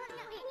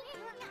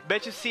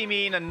 Bet you see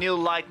me in a new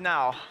light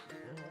now.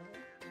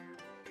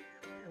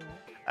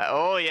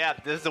 Oh yeah,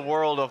 this is the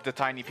world of the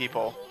tiny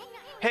people.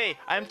 Hey,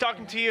 I'm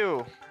talking to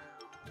you.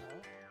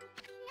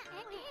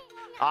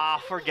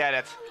 Ah, forget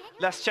it.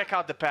 Let's check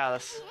out the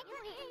palace.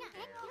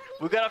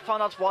 We gotta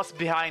find out what's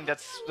behind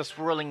that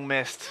swirling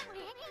mist.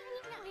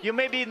 You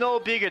may be no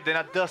bigger than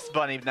a dust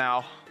bunny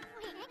now,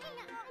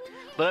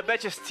 but I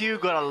bet you still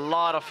got a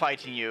lot of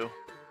fight in you.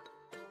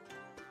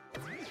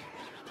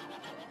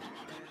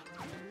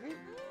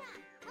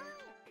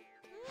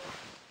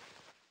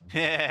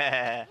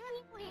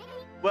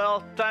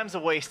 Well, time's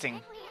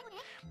a-wasting.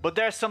 But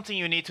there's something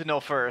you need to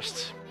know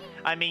first.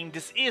 I mean,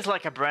 this is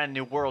like a brand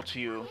new world to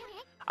you.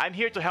 I'm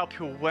here to help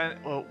you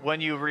when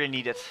you really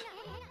need it.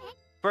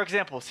 For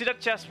example, see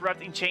that chest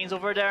wrapped in chains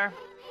over there?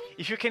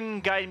 If you can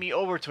guide me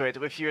over to it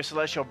with your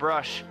celestial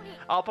brush,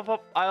 I'll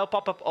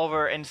pop up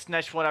over and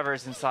snatch whatever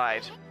is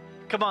inside.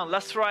 Come on,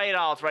 let's try it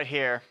out right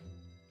here.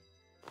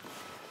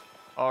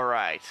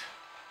 Alright.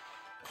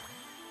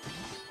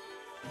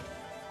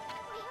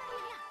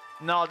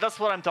 No, that's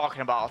what I'm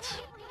talking about.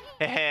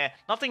 Heh,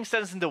 nothing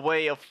stands in the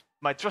way of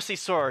my trusty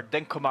sword,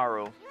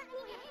 Denkomaru.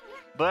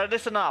 But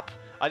listen up,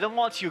 I don't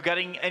want you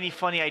getting any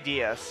funny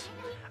ideas.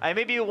 I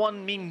may be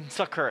one mean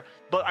sucker,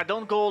 but I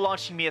don't go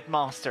launching me at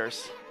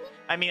monsters.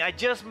 I mean, I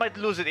just might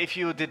lose it if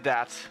you did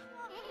that.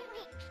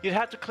 You'd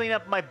have to clean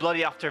up my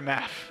bloody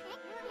aftermath.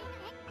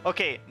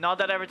 Okay, now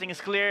that everything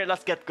is clear,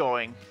 let's get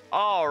going.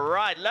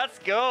 Alright, let's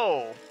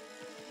go!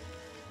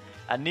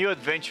 A new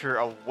adventure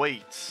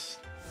awaits.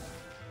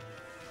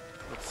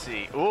 Let's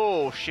see.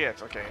 Oh,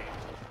 shit, okay.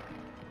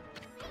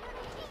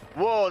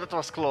 Whoa, that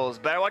was close.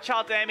 Better watch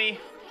out, Amy.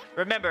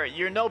 Remember,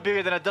 you're no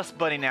bigger than a dust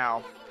bunny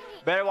now.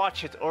 Better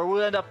watch it, or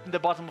we'll end up in the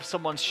bottom of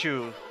someone's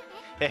shoe.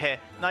 Hehe,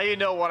 now you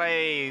know what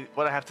I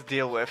have to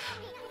deal with.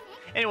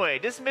 Anyway,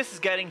 this mist is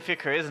getting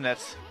thicker, isn't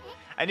it?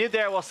 I knew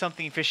there was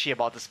something fishy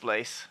about this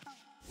place.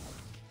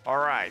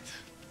 Alright.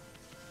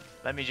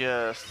 Let me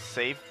just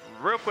save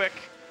real quick.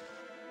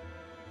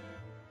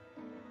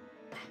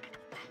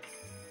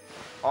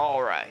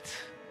 Alright.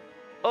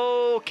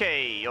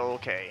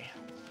 Okay.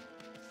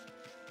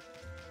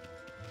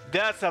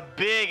 That's a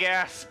big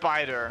ass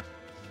spider.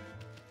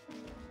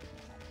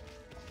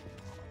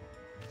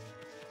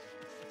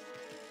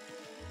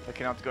 I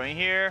cannot go in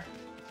here.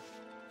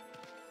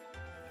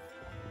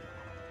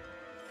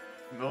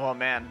 Oh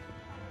man.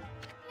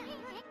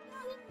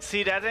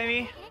 See that,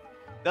 Amy?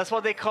 That's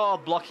what they call a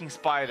blocking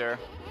spider.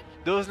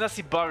 Those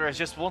nasty buggers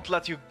just won't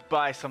let you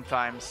by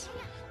sometimes.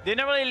 They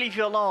never really leave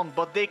you alone,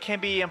 but they can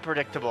be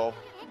unpredictable.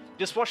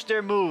 Just watch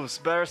their moves,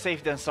 better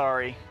safe than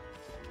sorry.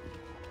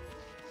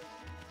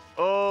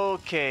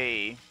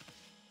 Okay.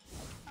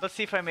 Let's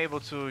see if I'm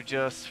able to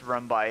just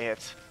run by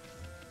it.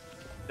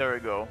 There we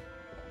go.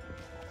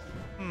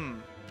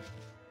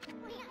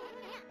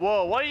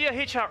 Whoa, why did you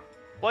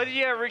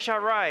reach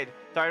out ride?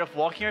 Tired of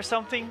walking or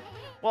something?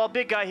 Well,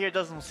 big guy here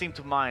doesn't seem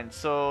to mind,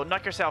 so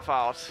knock yourself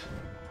out.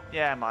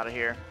 Yeah, I'm out of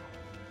here.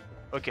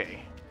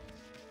 Okay.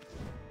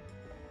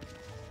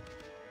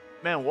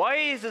 Man, why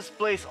is this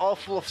place all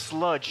full of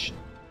sludge?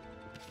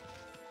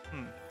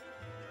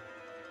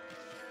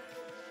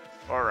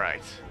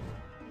 Alright.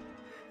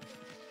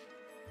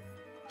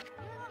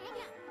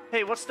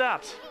 Hey, what's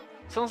that?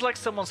 Sounds like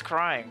someone's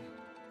crying.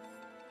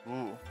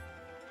 Ooh.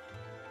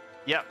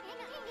 Yep.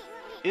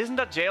 Isn't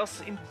that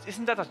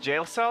a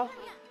jail cell?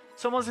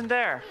 Someone's in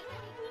there.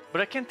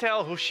 But I can't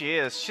tell who she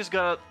is. She's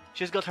got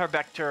her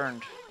back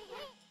turned.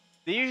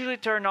 They usually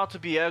turn out to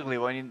be ugly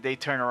when they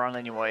turn around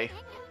anyway.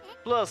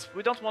 Plus,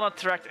 we don't want to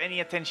attract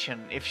any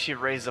attention if she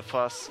raises a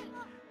fuss.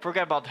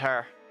 Forget about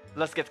her.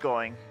 Let's get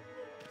going.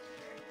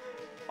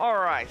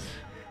 Alright.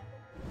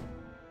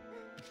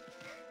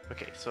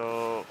 Okay,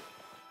 so...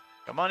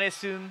 Come on,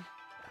 Isun.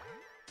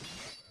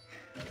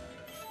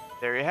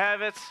 There you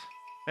have it.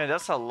 Man,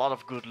 that's a lot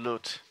of good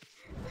loot.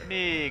 Let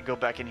me go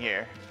back in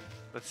here.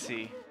 Let's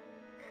see.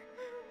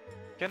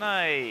 Can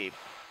I...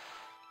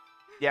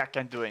 Yeah, I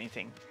can't do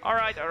anything.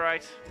 Alright.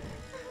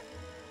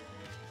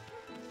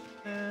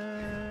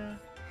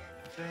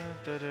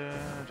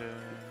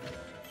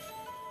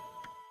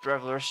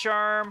 Traveler's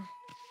Charm.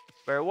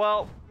 Very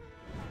well.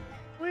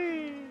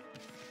 Whee!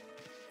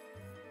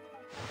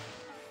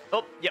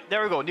 Oh, yeah,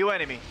 there we go. New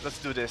enemy.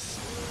 Let's do this.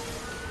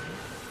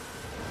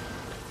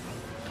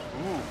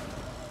 Ooh.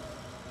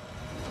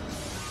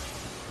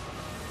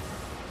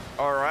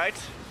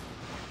 Alright.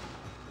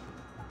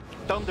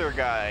 Thunder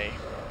guy.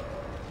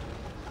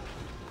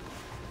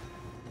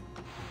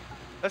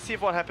 Let's see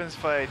what happens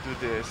if I do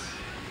this.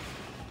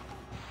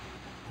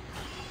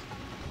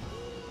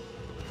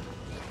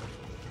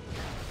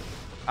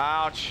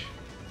 Ouch.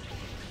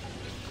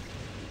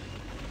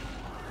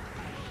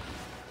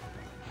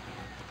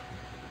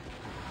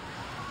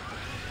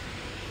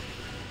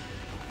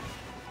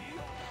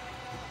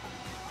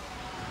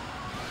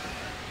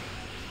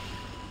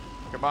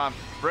 Come on,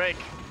 break.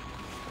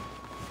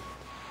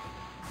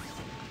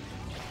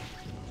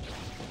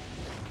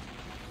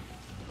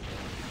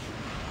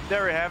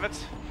 There we have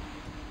it.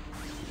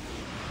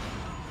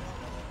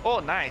 Oh,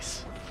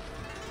 nice.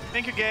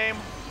 Thank you, game.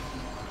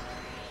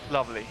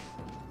 Lovely.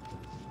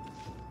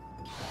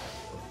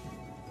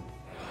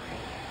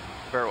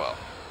 Very well.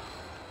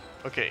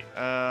 Okay,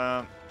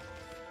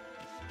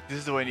 this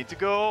is the way I need to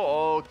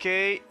go.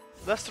 Okay,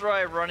 let's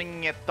try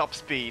running at top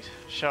speed,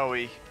 shall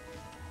we?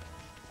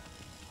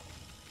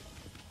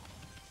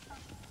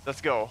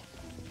 Let's go.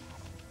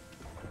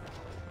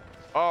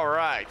 All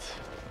right.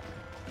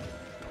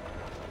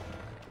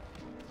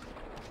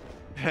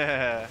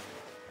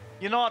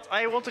 You know what?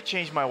 I want to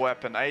change my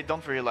weapon. I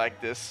don't really like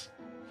this.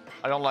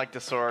 I don't like the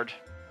sword.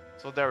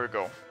 So there we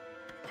go.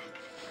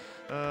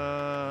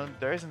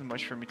 There isn't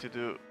much for me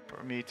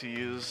to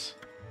use.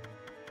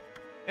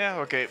 Yeah,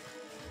 okay.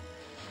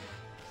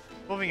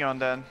 Moving on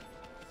then.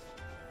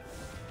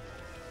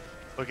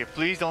 Okay,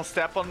 please don't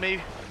step on me.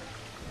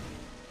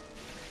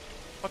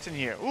 What's in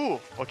here? Ooh,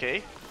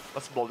 okay.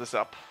 Let's blow this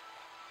up.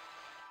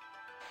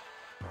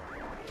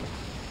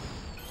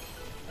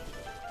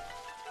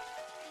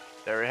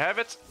 There we have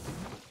it.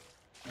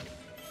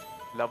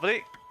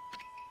 Lovely.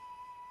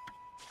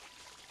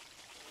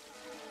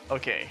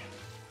 Okay.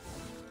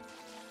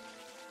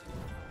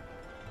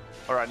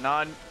 Alright,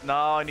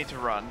 now I need to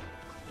run.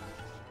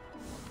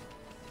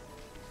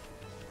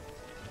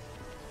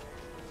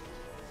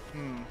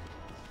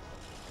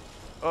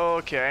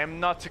 Okay, I'm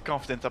not too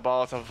confident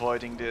about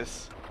avoiding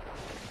this.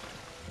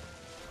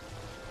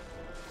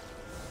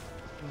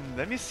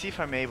 Let me see if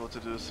I'm able to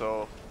do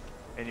so.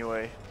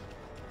 Anyway.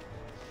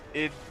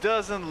 It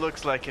doesn't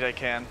look like it I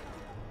can.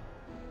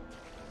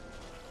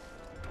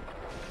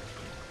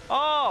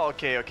 Oh,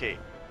 okay.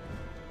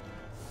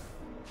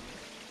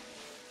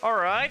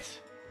 Alright.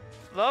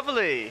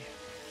 Lovely.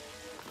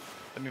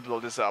 Let me blow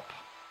this up.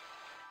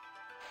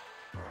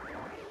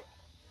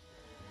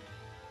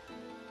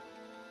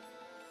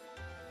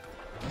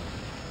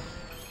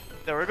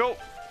 There we go.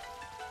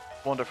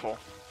 Wonderful.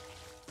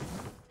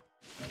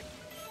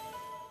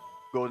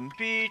 Golden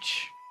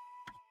peach.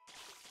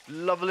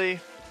 Lovely.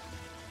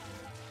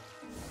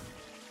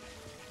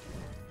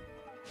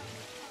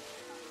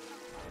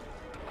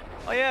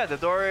 Oh yeah, the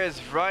door is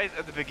right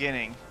at the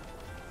beginning.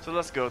 So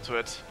let's go to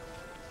it.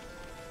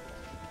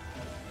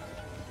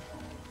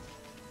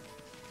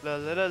 La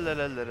la la la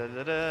la la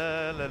la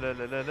la la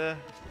la la la.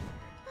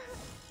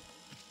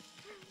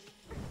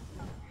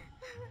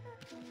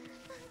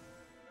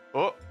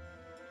 Oh.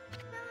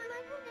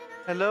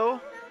 Hello?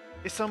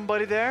 Is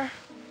somebody there?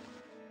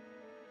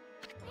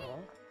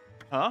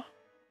 Huh?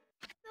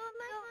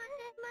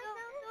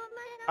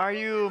 Are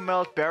you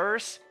mallet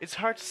bearers? It's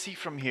hard to see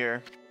from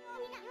here.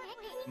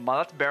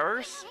 Mallet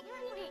bearers?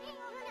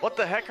 What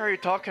the heck are you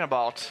talking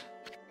about?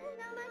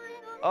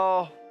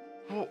 Oh,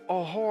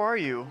 who are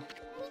you?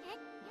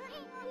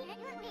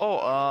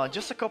 Oh,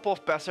 just a couple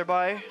of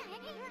passerby.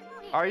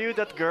 Are you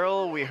that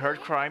girl we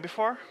heard crying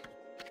before?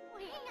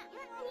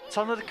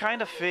 Sounded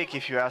kinda fake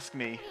if you ask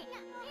me.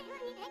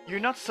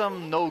 You're not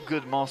some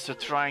no-good monster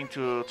trying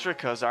to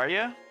trick us, are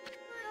you?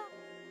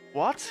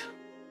 What?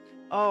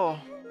 Oh,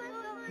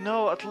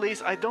 no, at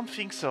least I don't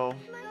think so.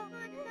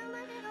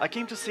 I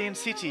came to Saiyan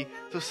City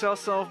to sell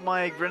some of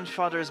my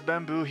grandfather's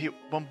bamboo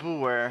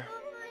ware.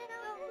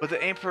 But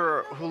the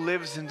emperor who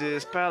lives in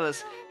this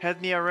palace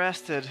had me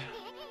arrested.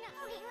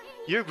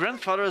 Your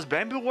grandfather's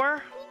bamboo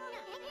ware?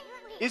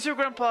 Is your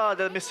grandpa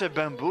that Mr.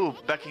 Bamboo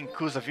back in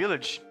Kusa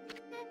village?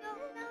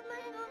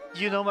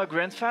 You know my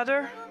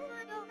grandfather?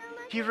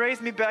 He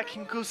raised me back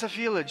in Kusa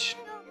village.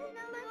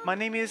 My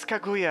name is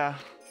Kaguya.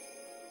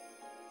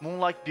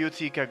 Moonlight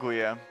Beauty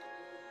Kaguya.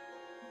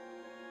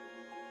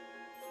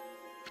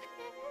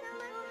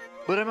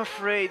 But I'm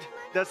afraid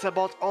that's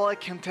about all I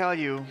can tell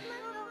you.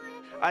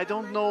 I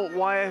don't know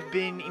why I've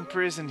been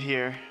imprisoned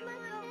here.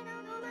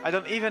 I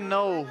don't even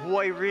know who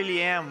I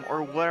really am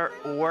or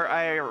where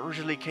I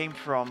originally came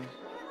from.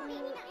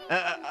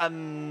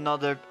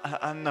 Another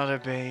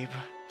babe.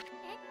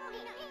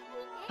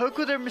 How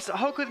could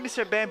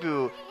Mr.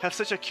 Bamboo have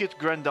such a cute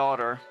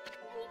granddaughter?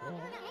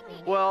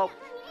 Well,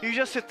 you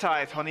just sit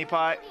tight, honey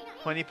pie.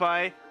 Honey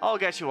pie, I'll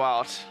get you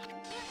out.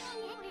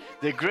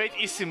 The great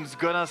Isim's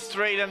gonna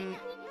straighten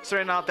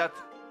out that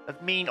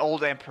mean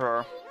old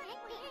emperor.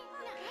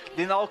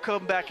 Then I'll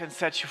come back and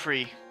set you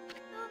free.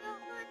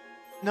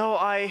 No,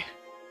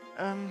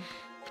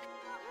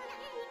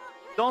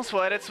 don't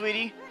sweat it,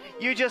 sweetie.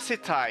 You just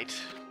sit tight.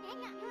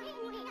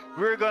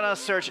 We're gonna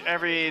search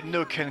every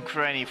nook and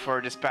cranny for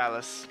this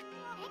palace.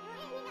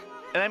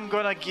 And I'm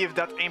gonna give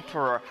that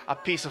emperor a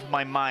piece of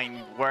my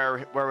mind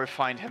where we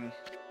find him.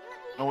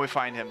 When we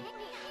find him.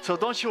 So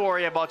don't you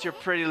worry about your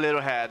pretty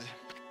little head.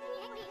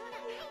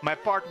 My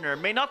partner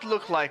may not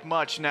look like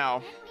much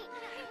now,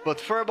 but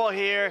Furball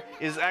here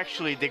is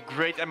actually the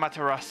great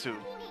Amaterasu.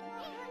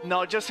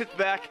 Now just sit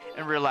back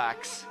and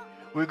relax.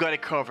 We got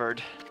it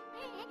covered.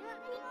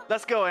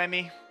 Let's go,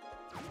 Emmy.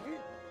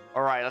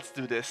 Alright, let's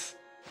do this.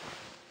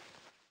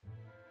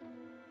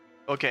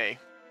 Okay.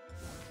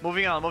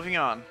 Moving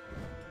on.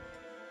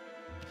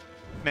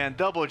 Man,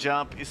 double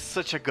jump is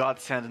such a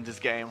godsend in this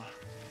game.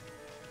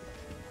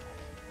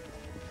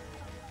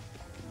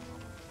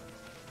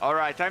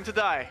 Alright, time to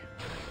die.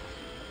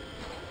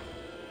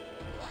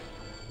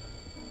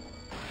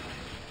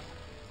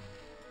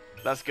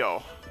 Let's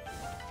go.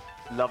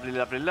 Lovely.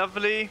 Let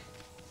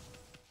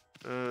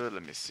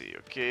me see.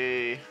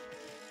 Okay.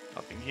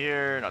 Nothing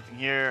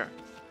here.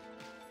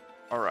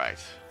 Alright.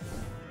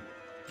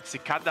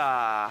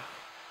 Cicada.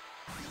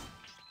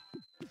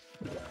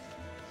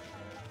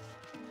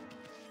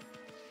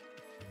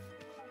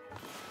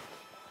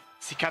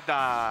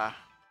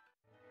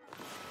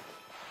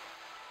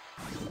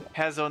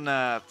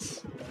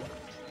 Hazelnuts.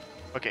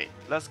 Okay,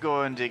 let's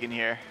go and dig in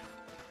here.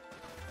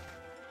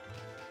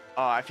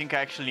 Oh, I think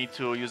I actually need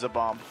to use a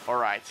bomb.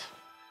 Alright.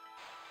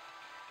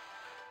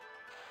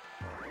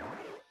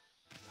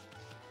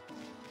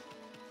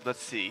 Let's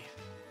see.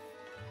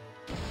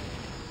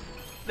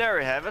 There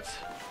we have it.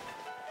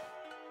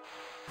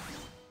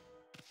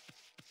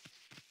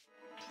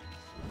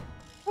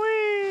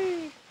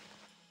 Whee!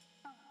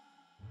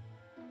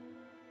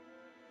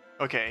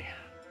 Okay.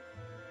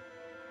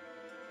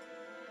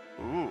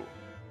 Ooh.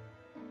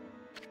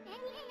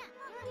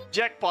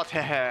 Jackpot,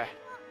 hehe.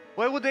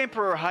 Why would the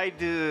Emperor hide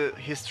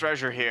his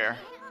treasure here?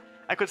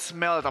 I could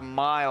smell it a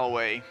mile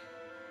away.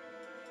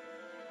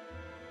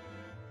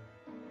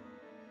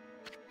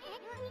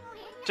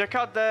 Check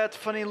out that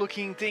funny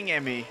looking thing,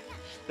 Emmy.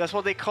 That's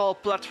what they call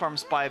platform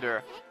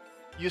spider.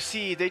 You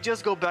see, they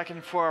just go back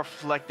and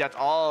forth like that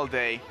all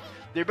day.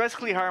 They're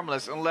basically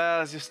harmless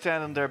unless you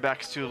stand on their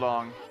backs too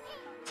long.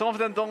 Some of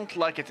them don't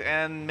like it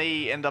and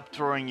may end up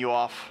throwing you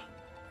off.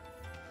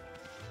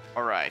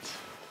 Alright.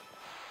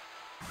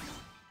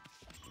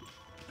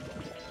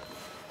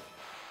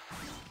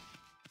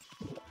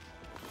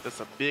 That's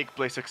a big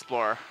place to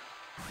explore.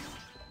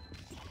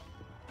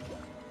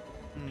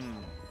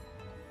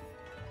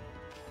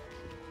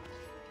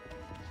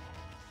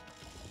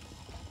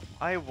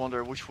 I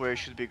wonder which way I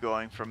should be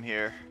going from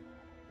here.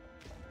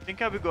 I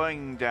think I'll be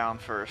going down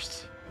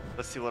first.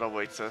 Let's see what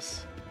awaits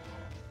us.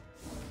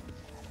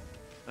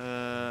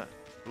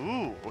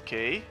 Ooh,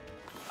 okay.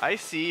 I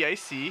see, I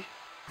see.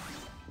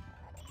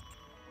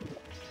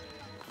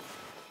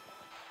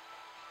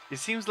 It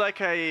seems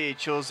like I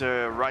chose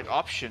the right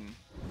option.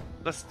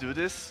 Let's do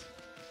this.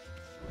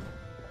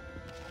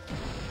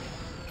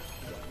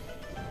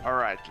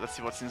 Alright, let's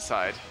see what's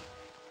inside.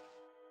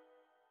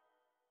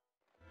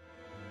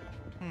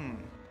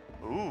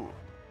 Ooh.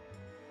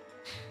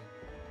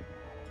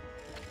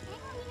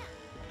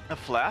 A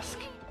flask?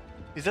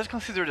 Is that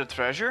considered a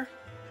treasure?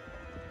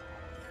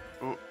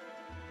 Ooh.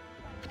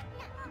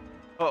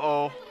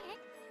 Uh-oh.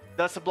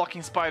 That's a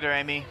blocking spider,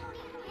 Amy.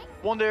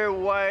 Wonder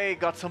why it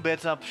got so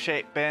bent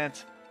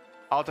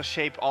out of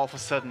shape all of a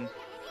sudden.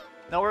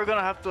 Now we're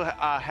gonna have to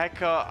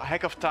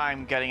heck of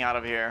time getting out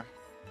of here.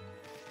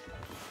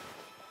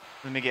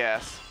 Let me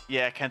guess.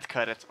 Yeah, I can't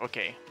cut it.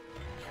 Okay.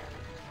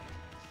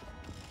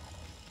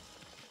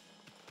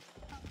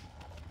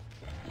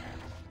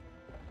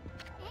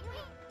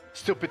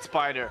 Stupid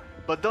spider.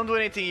 But don't do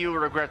anything you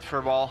regret,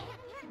 furball.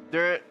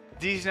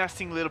 These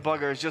nesting little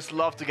buggers just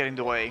love to get in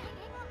the way.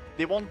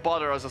 They won't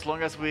bother us as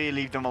long as we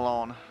leave them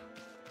alone.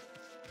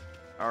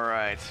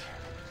 Alright.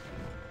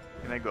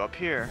 Can I go up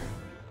here?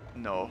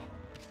 No.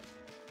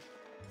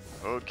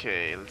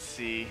 Okay, let's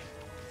see.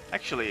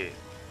 Actually,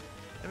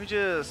 let me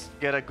just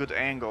get a good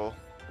angle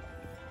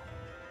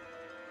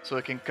so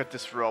I can cut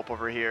this rope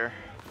over here.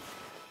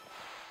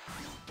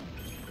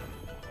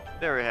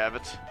 There we have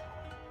it.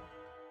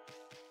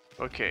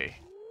 Okay.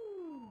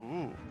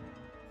 Ooh.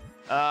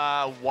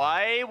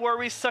 Why were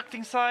we sucked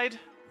inside?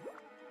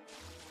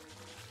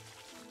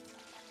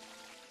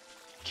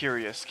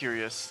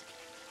 Curious.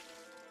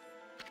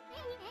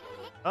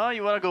 Oh,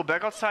 you wanna go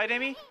back outside,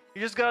 Amy?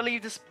 You just gotta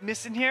leave this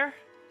mist in here?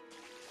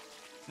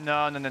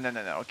 No.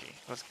 Okay,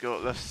 let's go.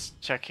 Let's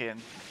check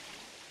in.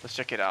 Let's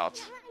check it out.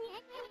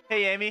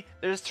 Hey, Amy,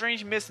 there's a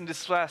strange mist in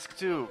this flask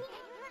too.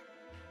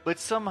 But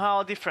it's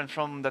somehow different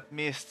from that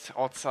mist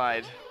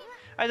outside.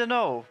 I don't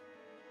know.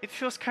 It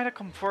feels kind of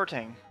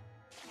comforting.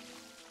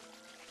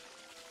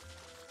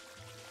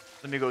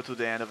 Let me go to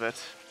the end of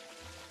it.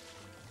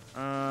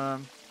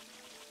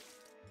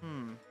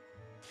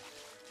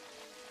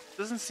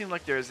 Doesn't seem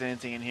like there's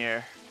anything in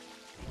here.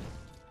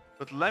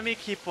 But let me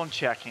keep on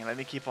checking.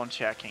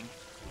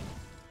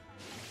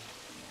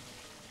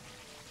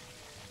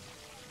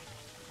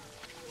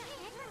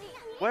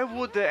 Why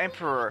would the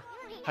Emperor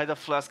hide a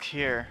flask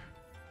here?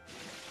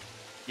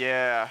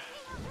 Yeah.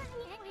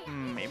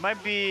 It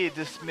might be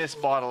this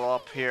mist bottle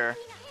up here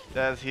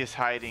that he's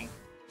hiding.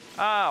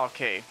 Ah,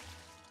 okay.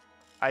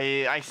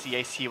 I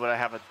see what I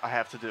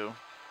have to do.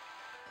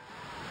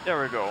 There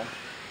we go.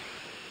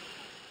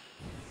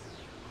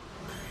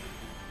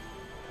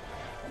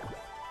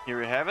 Here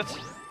we have it.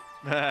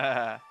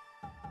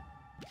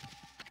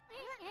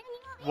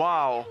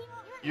 Wow,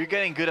 you're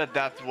getting good at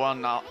that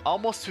one now.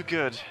 Almost too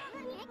good.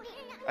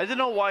 I don't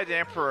know why the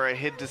Emperor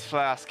hid this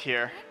flask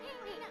here.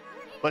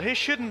 But he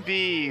shouldn't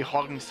be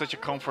hogging such a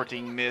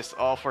comforting mist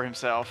all for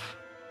himself.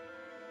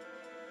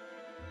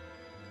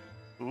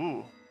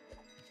 Ooh.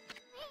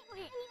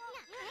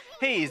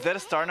 Hey, is that a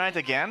Star Knight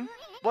again?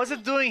 What's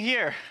it doing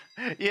here?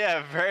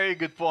 Yeah, very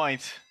good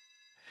point.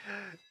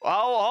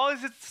 How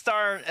is it a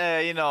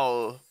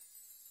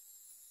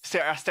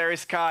starry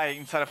sky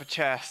inside of a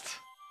chest?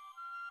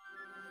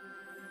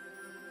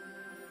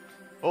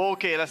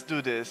 Okay, let's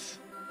do this.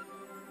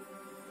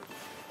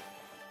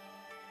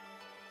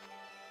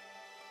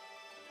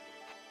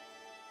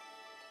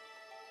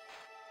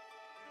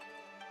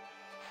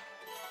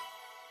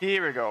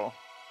 Here we go.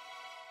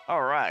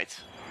 All right.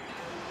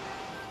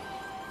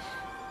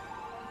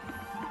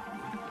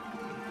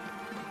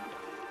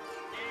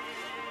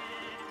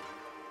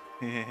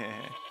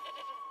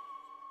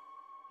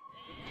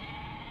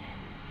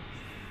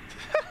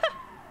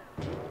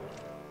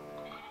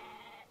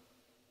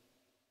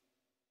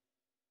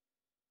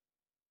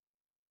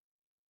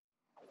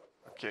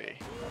 Okay.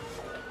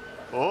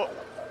 Oh.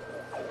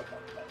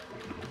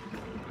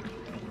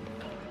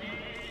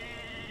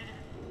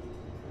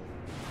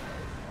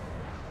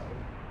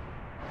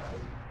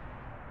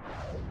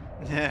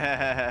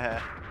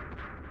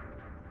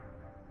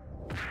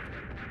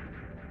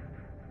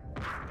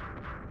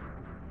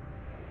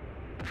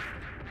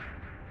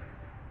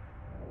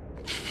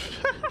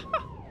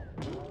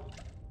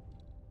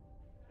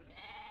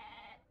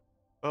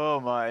 Oh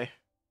my.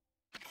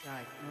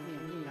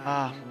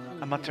 Ah,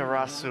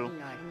 Amaterasu,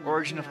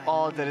 origin of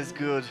all that is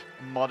good,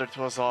 mother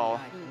to us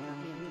all.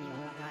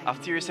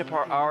 After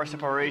our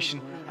separation,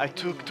 I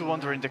took to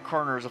wandering the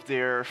corners of the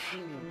earth.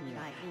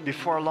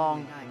 Before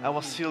long, I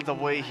was sealed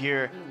away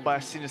here by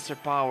a sinister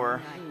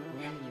power.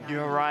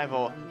 Your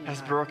arrival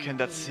has broken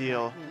that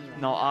seal.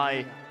 Now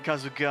I,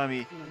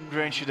 Kazugami,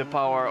 grant you the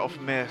power of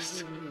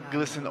mist,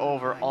 glisten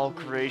over all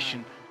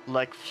creation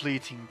like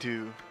fleeting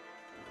dew.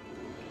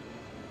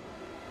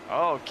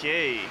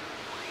 Okay.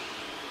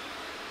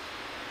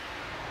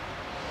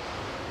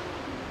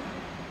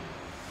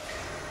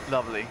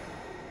 Lovely.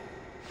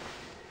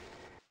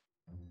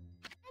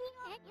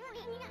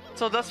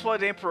 So that's why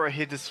the Emperor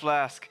hid this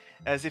flask,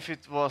 as if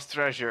it was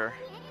treasure.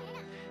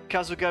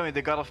 Kazugami,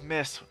 the god of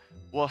mist,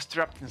 was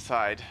trapped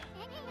inside.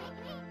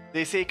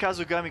 They say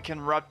Kazugami can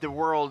wrap the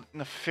world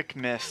in a thick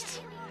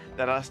mist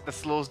that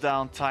slows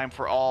down time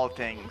for all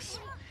things.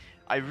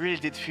 I really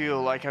did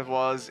feel like I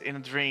was in a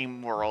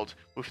dream world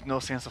with no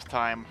sense of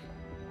time.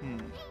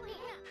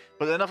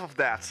 But enough of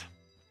that.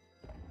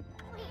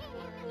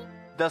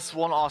 That's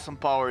one awesome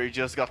power you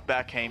just got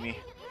back, Amy.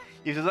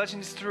 If the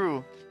legend is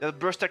true, that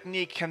burst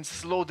technique can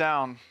slow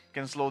down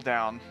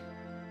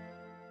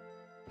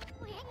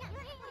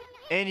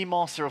any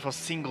monster with a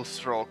single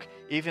stroke,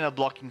 even a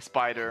blocking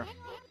spider.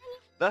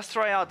 Let's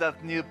try out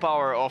that new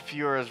power of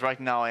yours right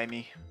now,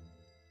 Amy.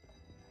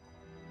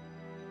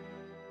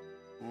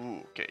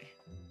 Ooh, okay.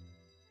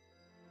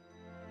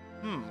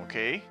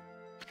 Okay.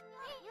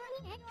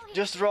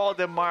 Just draw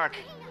the mark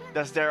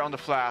that's there on the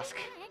flask.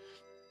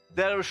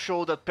 That'll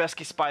show that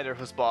pesky spider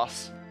who's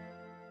boss.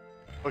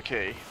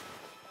 Okay.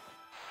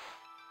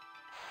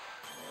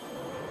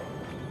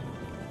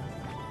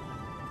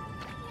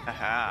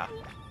 Aha.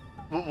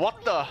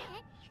 What the?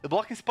 The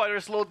blocking spider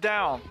slowed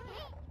down.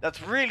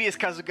 That really is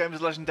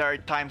Kazugami's legendary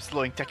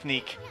time-slowing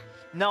technique.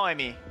 Now,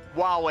 Amy.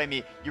 Wow,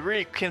 Amy. You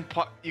really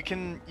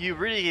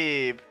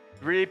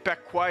really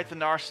pack quite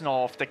an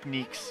arsenal of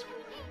techniques.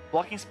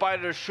 Blocking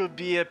spiders should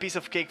be a piece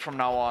of cake from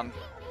now on.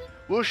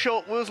 We'll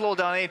slow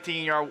down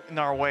anything in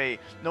our way,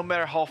 no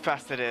matter how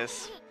fast it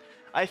is.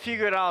 I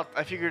figured out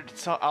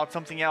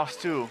something else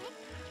too.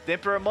 The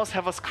Emperor must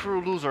have a screw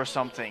loose or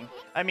something.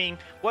 I mean,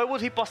 why would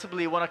he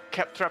possibly want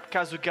to trap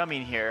Kazugami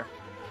in here?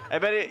 I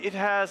bet it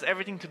has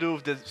everything to do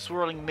with the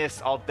swirling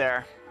mist out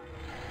there.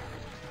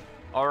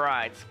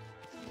 Alright.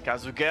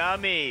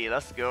 Kazugami,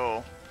 let's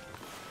go.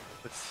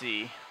 Let's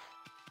see.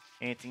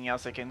 Anything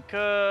else I can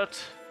cut?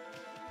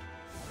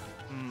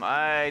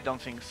 I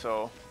don't think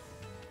so.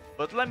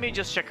 But let me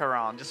just check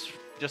around,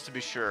 just to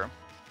be sure.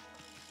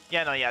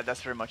 Yeah, no, yeah,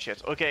 that's pretty much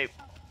it. Okay.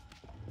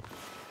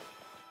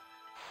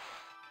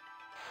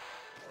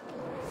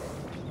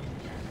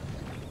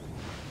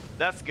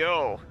 Let's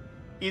go.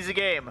 Easy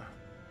game.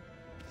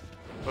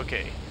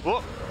 Okay.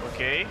 Whoa.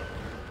 Okay.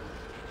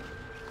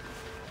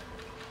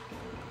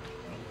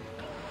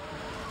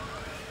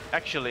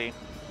 Actually.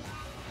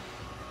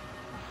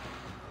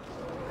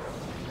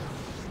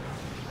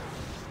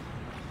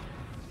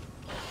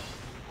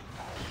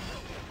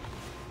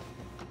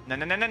 Na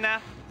na na na na.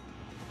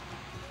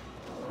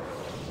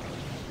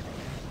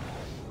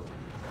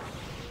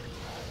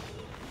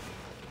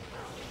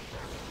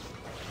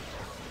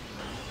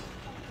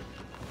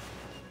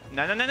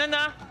 Na na na na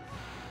na.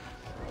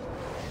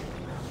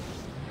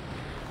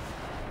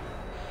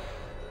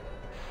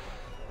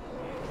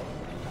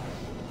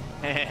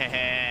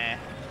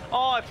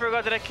 Oh, I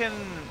forgot that I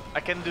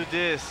can do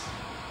this.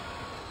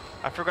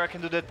 I forgot I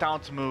can do the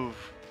taunt move.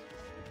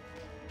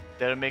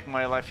 That'll make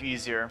my life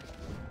easier.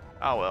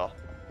 Oh well.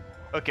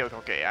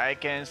 Okay. I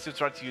can still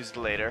try to use it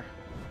later.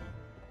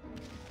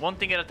 One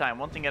thing at a time.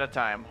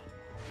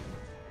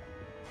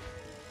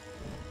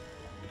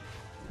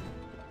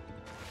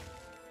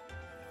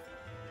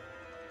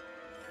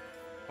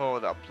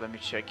 Hold up, let me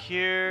check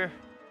here.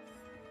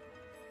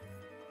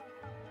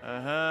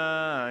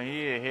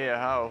 Here,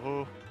 how,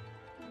 who?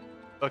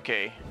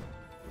 Okay.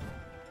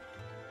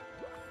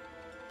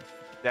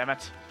 Damn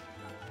it.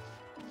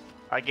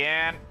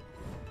 Again.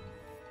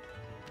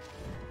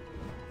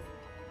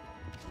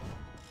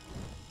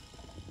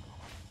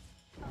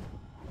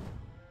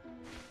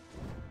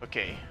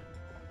 Okay.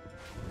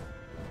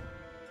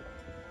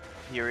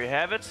 Here we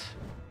have it.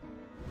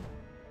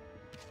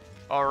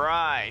 All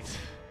right.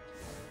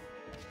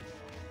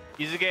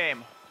 Easy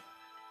game.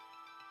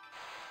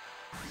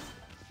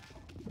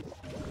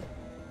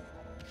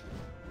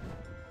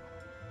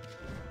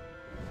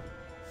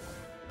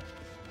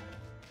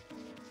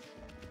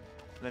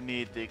 Let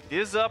me dig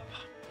this up.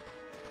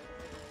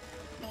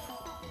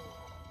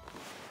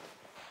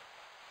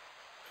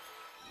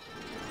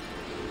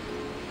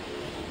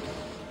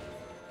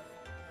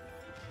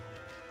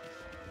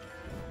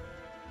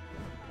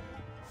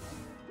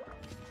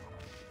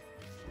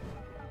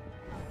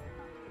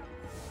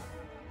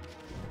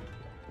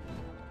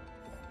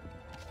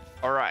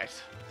 All right.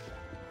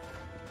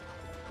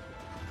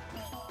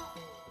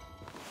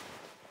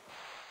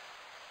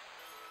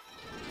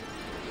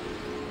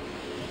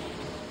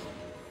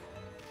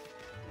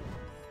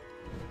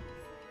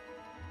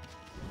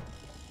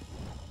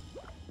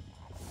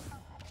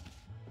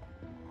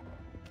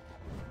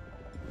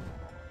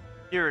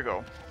 Here we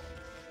go.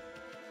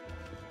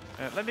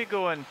 Let me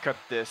go and cut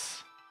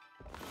this.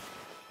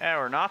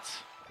 Or not.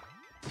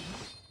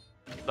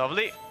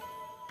 Lovely.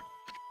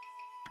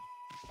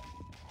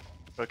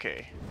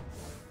 Okay.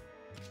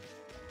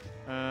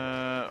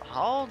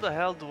 How the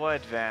hell do I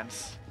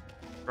advance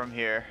from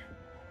here?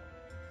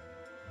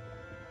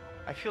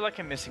 I feel like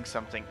I'm missing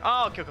something.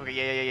 Oh, okay,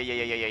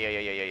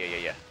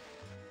 okay, yeah.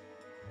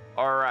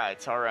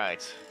 Alright,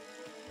 alright.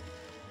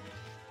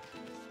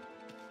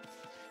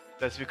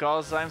 That's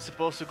because I'm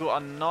supposed to go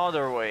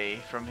another way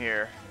from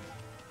here.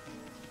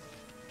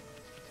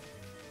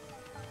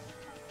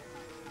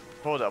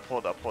 Hold up.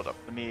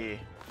 Let me...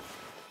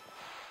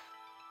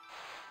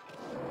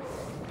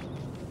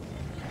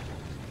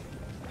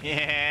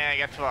 Yeah, I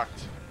got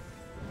fucked.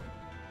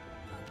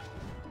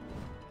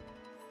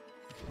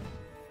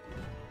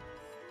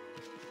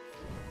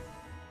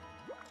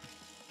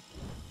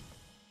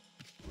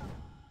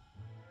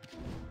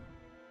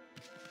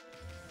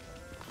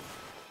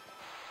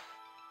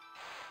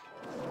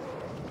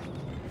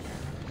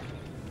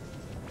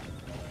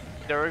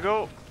 There we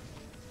go.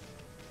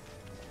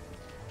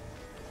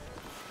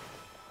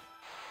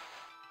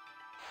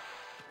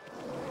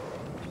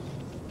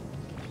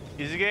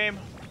 Easy game.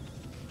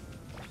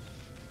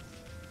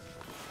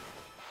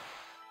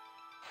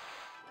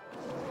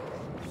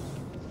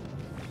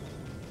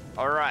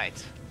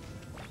 Alright.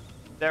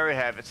 There we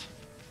have it.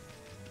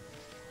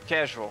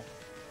 Casual.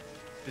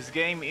 This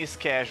game is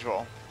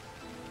casual.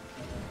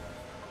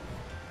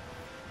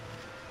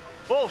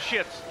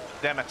 Bullshit!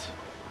 Damn it.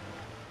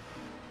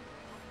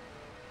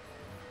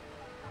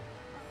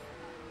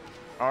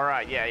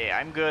 Alright, yeah,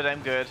 I'm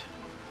good.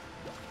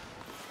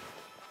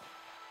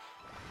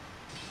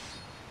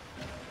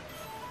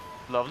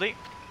 Lovely.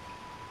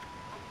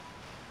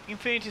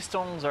 Infinity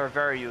stones are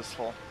very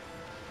useful.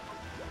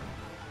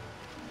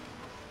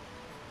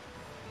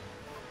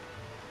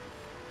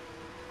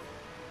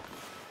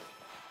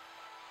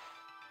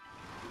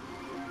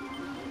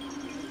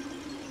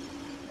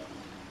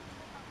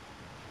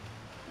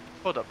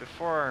 Hold up,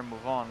 before I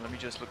move on, let me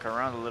just look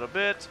around a little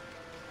bit.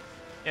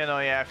 You know,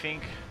 yeah, I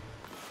think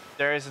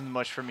there isn't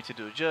much for me to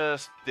do,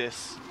 just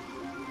this.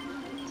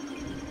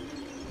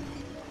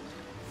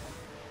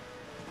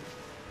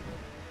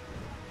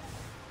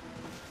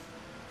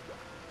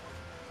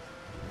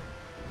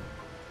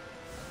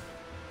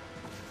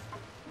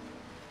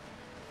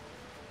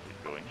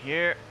 Go in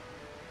here.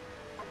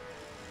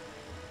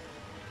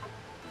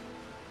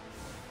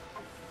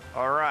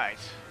 All right.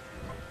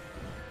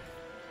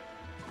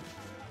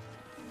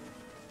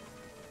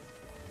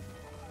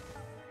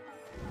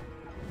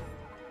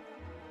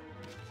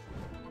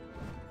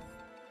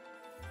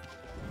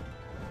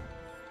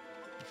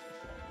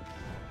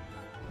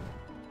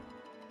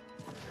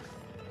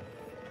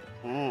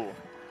 Ooh,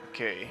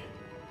 okay.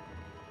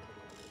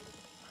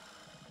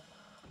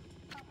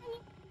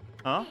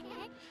 Huh?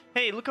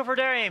 Hey, look over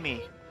there,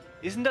 Amy.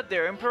 Isn't that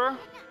their emperor?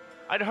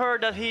 I'd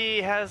heard that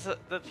he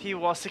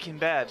was sick in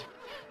bed,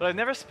 but I've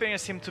never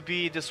experienced him to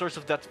be the source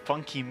of that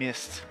funky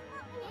mist.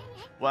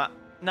 Well,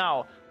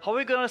 now, how are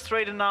we gonna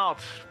straighten out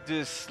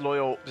this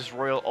royal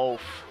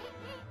oath?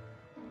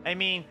 I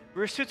mean,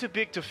 we're still too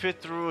big to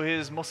fit through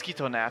his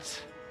mosquito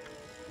net.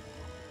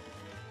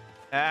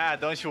 Ah,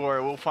 don't you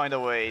worry, we'll find a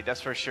way,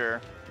 that's for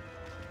sure.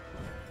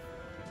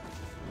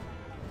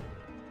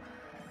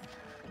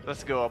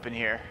 Let's go up in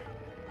here.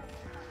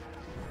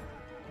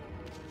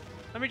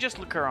 Let me just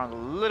look around a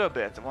little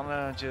bit. I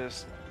wanna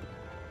just...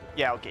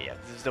 Yeah, okay, yeah,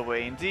 this is the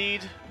way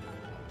indeed.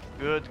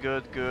 Good.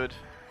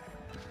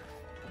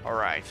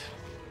 Alright.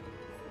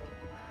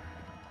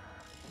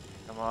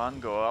 Come on,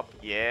 go up.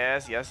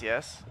 Yes.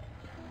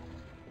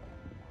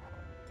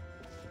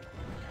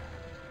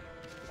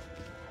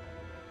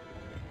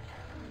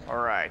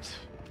 Alright.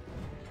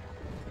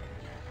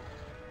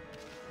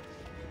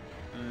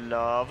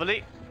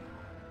 Lovely.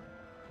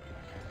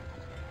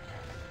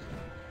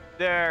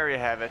 There you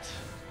have it.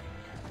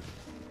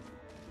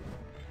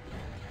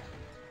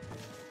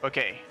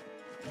 Okay.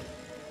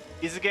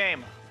 Easy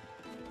game.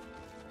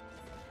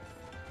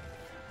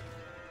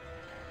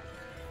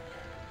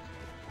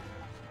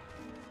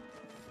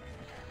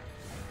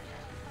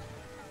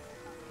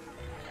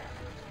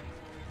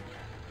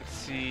 Let's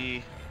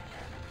see.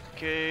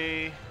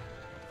 Okay.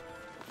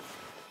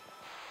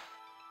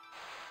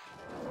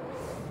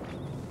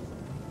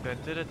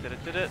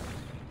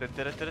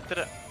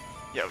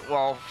 Yeah,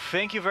 well,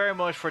 thank you very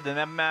much for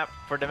the map.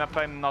 For the map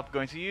I'm not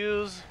going to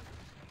use.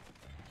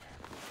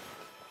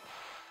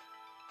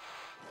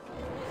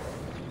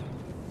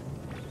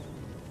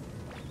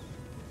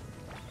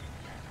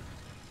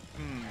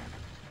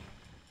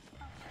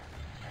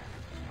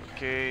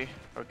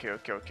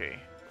 Okay.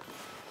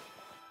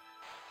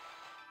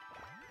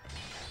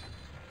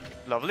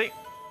 Lovely.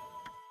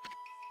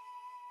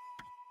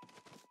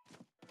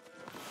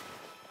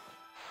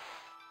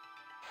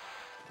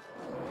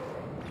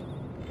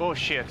 Oh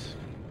shit.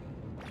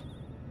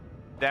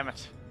 Damn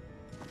it.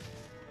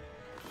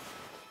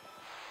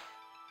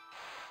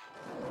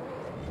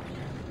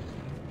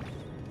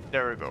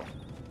 There we go.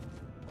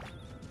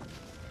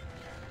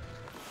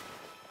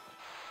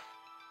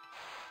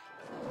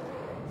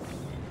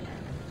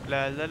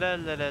 La la la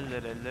la la la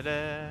la la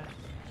la.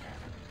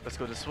 Let's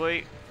go this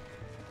way.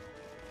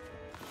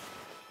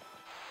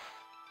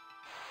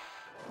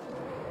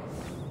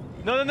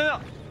 No, no, no, no!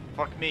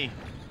 Fuck me.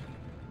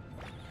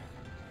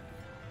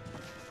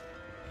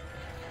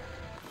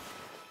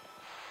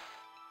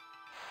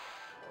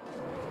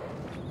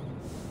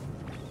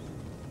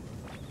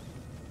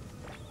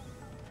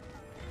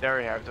 There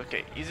we have it.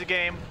 Okay, easy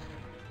game.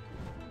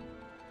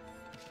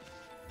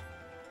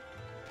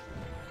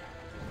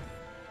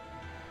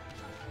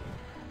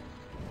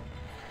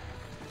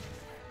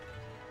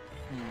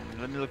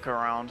 Let me look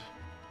around.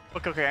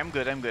 Okay, okay, I'm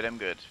good, I'm good, I'm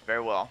good.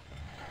 Very well.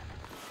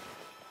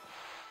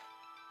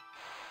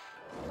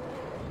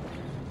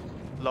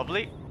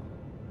 Lovely.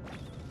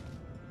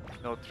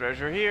 No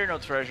treasure here, no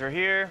treasure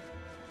here.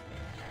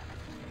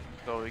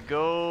 So we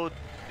go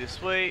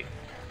this way.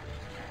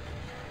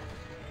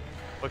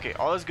 Okay,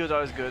 all is good,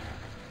 all is good.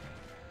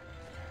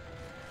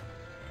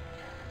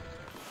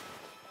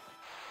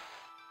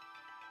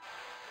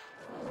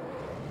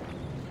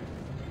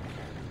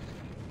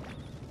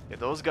 Yeah,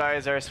 those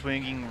guys are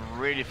swinging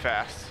really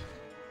fast.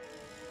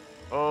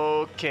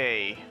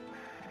 Okay.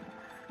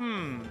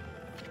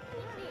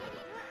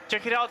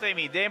 Check it out,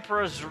 Amy. The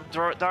Emperor's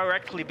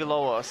directly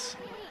below us.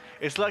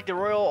 It's like the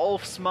Royal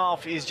Oaf's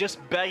mouth is just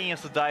begging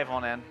us to dive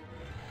on in.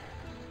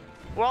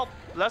 Well,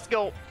 let's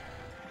go.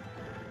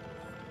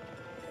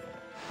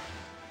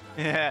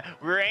 Yeah,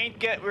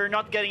 we're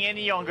not getting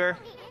any younger.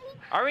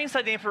 Are we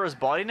inside the Emperor's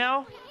body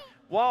now?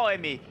 Wow,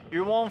 Amy,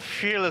 you're one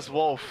fearless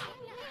wolf.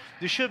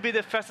 This should be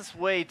the fastest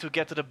way to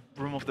get to the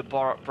room of the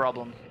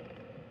problem.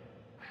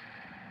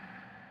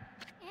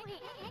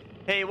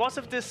 Hey, what's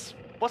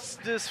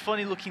this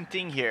funny looking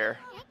thing here?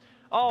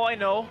 Oh, I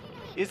know.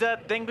 It's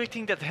that dangly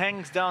thing that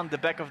hangs down the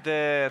back of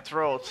the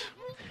throat.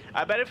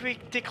 I bet if we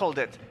tickled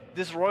it,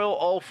 this royal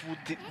oaf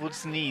would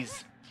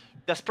sneeze.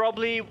 That's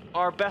probably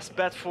our best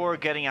bet for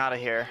getting out of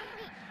here.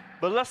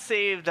 But let's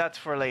save that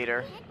for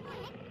later.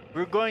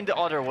 We're going the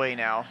other way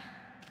now.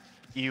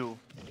 You.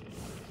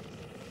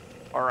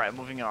 Alright,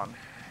 moving on.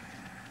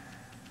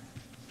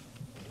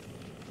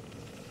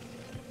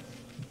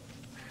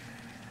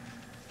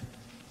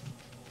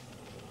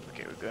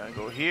 Okay, we're gonna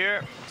go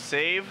here.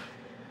 Save.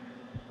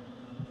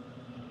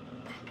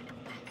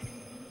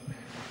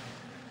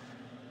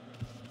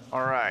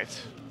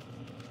 Alright.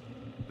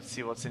 Let's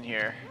see what's in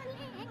here.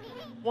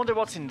 Wonder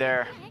what's in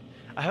there.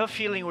 I have a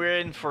feeling we're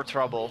in for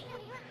trouble.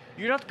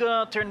 You're not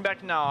gonna turn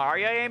back now, are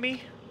ya,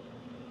 Amy?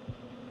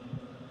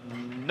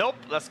 Nope,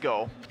 let's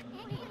go.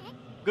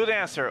 Good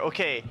answer.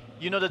 Okay,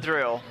 you know the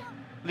drill.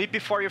 Leap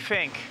before you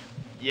think.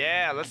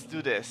 Yeah, let's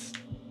do this.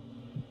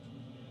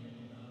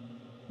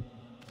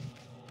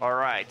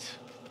 Alright.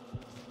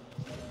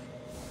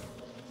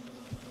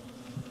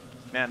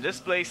 Man, this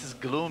place is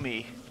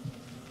gloomy.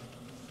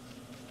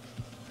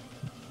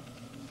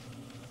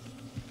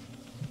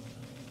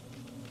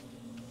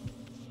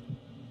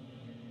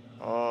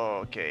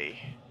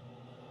 Okay.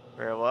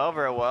 Very well,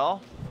 very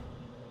well.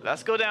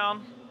 Let's go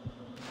down.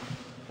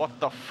 What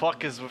the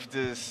fuck is with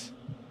this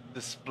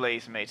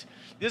place, mate?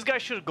 This guy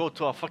should go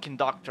to a fucking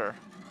doctor.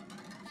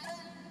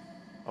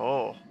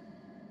 Oh.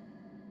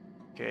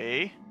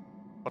 Okay.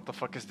 What the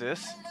fuck is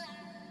this?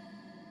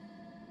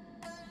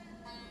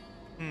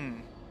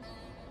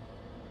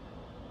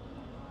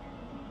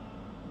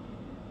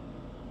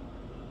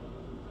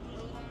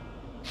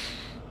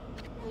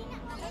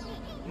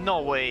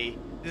 No way.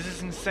 This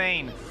is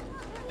insane.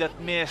 That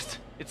mist.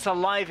 It's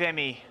alive,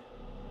 Emmy.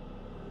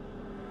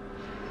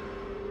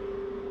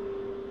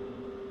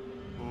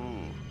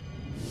 Ooh.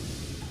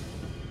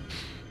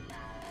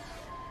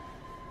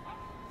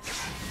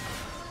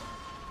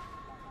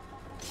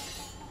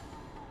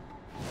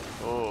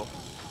 Oh.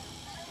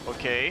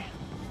 Okay.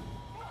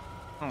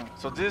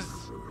 So this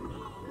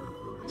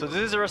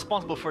is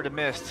responsible for the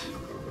mist.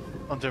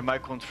 Under my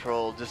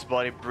control, this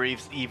body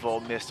breathes evil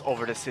mist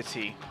over the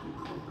city.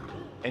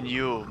 And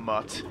you,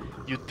 Mutt,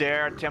 you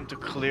dare attempt to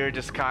clear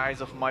the skies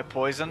of my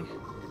poison?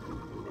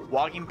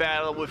 Walking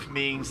battle with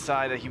me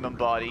inside a human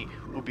body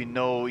would be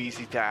no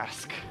easy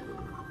task.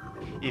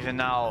 Even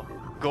now,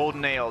 Gold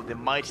Nail, the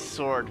mighty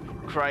sword,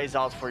 cries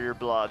out for your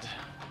blood.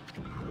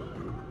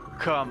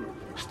 Come,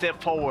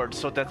 step forward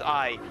so that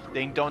I, the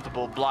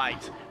indomitable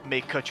Blight,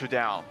 may cut you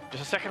down.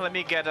 Just a second, let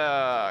me get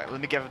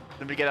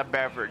a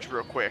beverage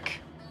real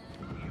quick.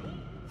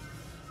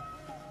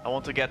 I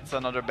want to get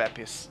another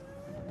Beppis.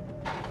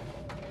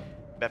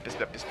 Beppis,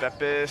 Beppis,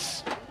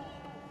 Beppis.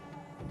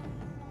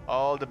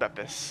 All the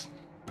Beppis.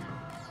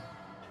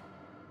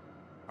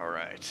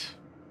 Alright.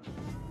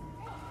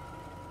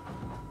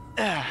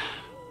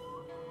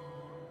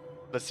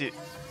 Let's see.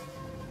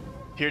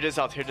 Hear this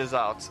out, hear this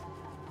out.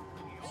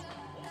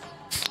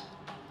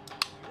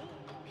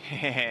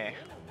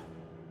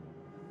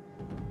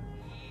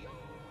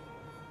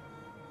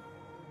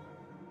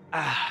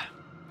 Ah.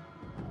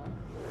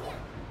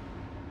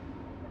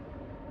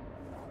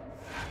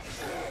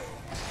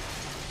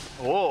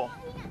 Oh.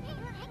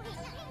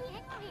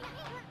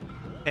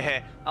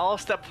 I'll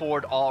step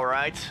forward,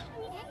 alright.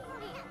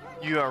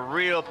 You're a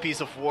real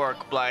piece of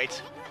work,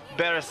 Blight.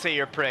 Better say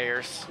your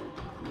prayers.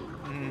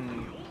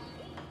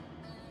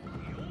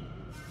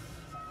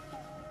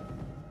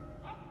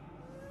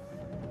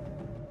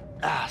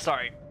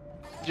 Sorry.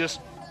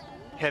 Just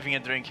having a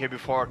drink here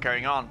before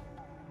carrying on.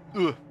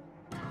 Ugh.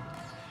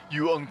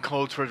 You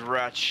uncultured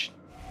wretch.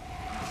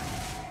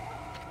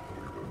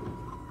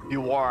 Be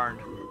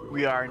warned,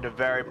 we are in the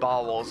very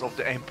bowels of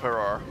the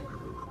Emperor.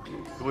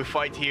 If we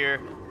fight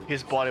here,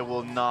 his body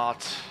will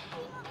not...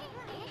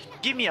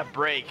 Give me a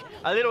break.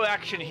 A little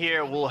action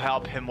here will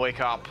help him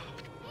wake up.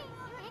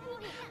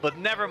 But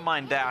never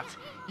mind that.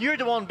 You're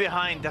the one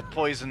behind that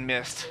poison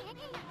mist.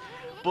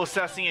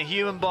 Possessing a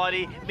human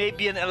body may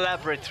be an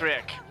elaborate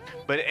trick,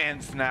 but it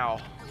ends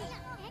now.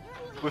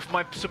 With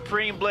my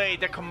supreme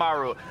blade, the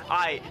Komaru,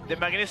 I, the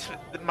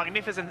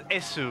magnificent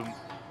Esu,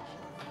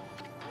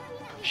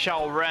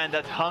 shall rend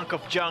that hunk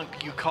of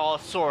junk you call a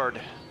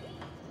sword.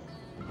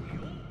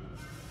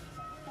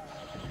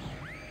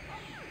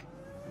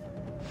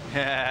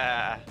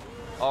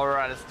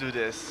 Alright, let's do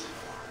this.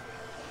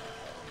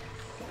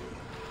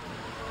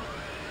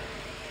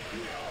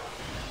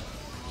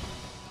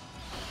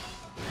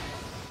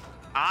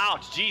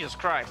 Ouch, Jesus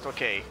Christ,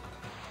 okay.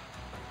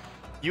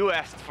 You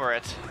asked for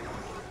it.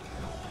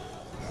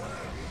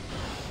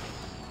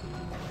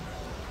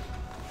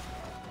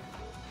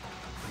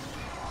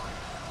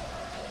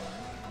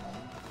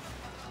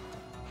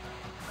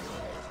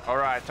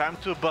 Alright, time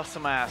to bust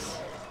some ass.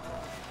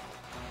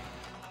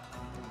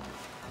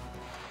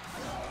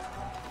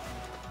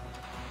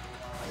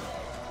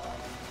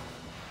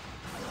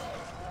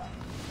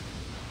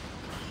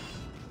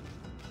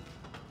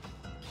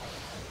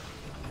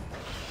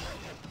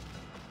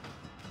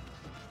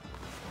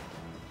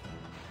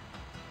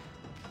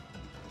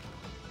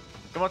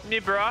 Come at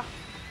me, bruh.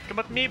 Come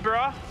at me,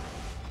 bruh.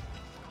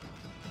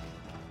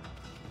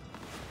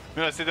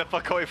 No, stay the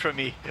fuck away from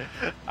me.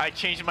 I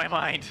changed my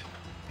mind.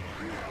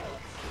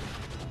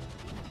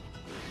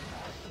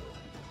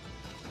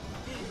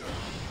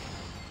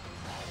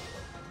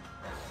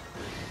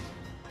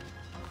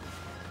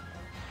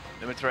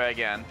 Let me try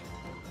again.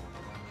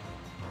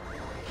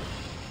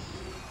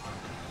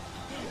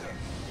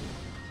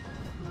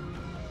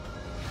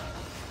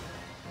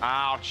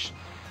 Ouch.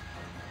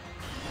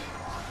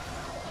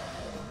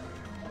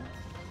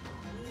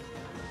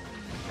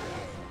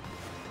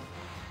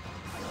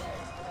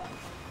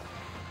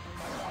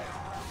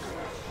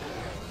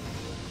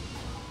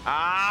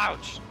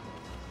 Ouch!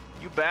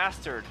 You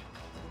bastard.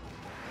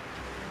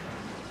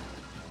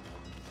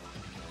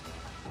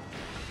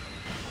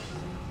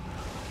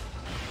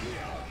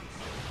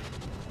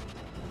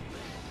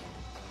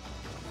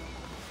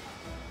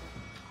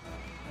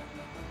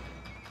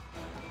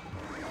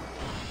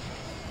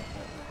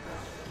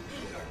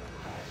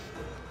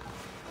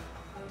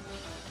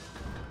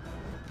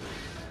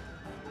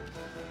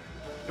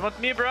 Come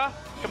on me, bruh.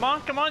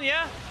 Come on,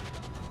 yeah?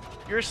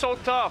 You're so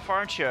tough,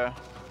 aren't you?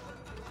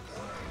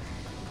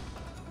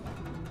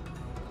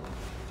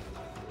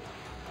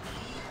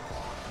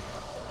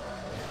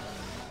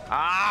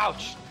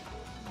 Ouch!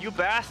 You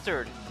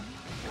bastard!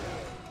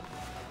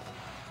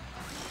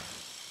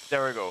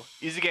 There we go.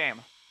 Easy game.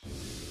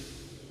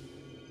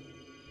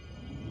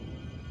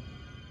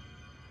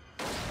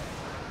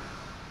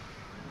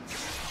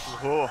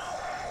 Whoa.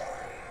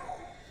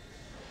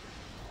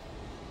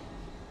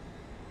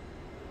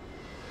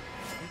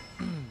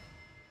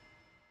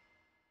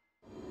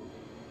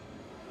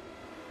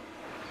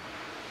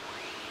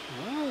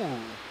 Ooh.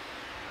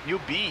 New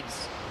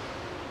beads.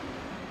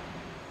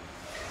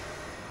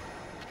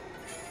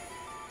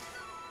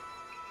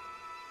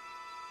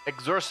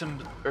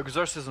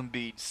 Exorcism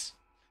beads.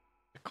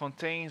 It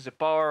contains the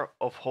power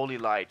of holy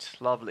light.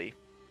 Lovely.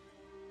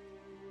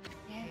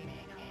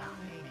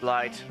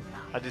 Light,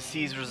 a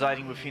disease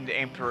residing within the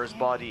Emperor's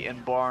body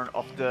and born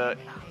of the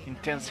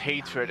intense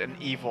hatred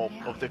and evil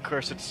of the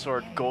cursed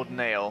sword Gold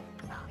Nail,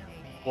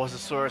 was the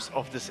source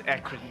of this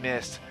acrid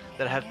mist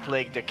that had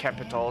plagued the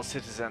capital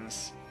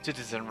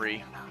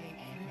citizenry.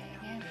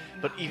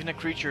 But even a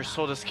creature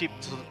so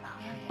despicable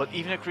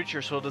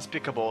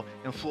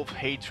and full of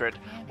hatred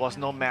was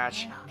no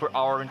match for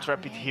our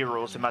intrepid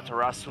heroes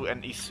Amaterasu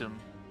and Isum.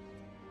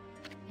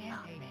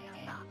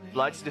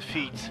 Light's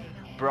defeat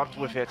brought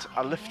with it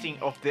a lifting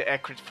of the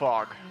acrid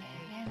fog.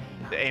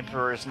 The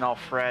Emperor is now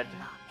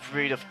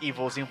freed of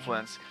evil's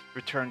influence,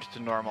 returned to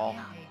normal.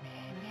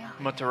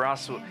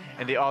 Amaterasu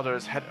and the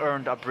others had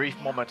earned a brief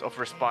moment of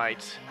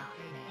respite.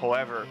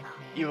 However,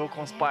 evil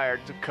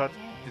conspired to cut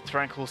the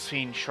tranquil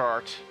scene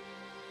short.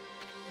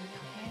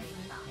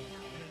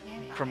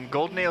 From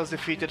Gold Nail's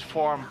defeated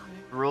form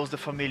rose the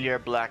familiar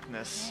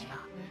blackness,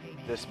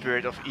 the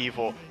spirit of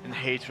evil and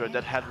hatred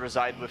that had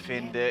resided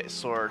within the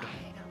sword.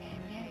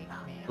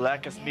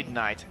 Black as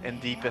midnight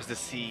and deep as the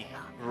sea,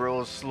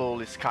 rose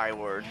slowly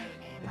skyward.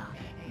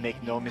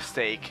 Make no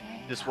mistake,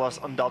 this was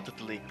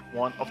undoubtedly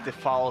one of the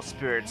foul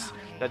spirits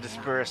that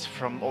dispersed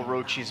from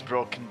Orochi's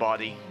broken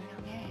body.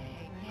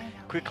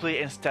 Quickly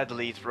and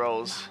steadily it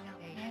rose.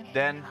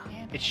 Then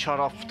it shot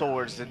off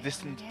towards the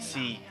distant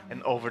sea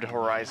and over the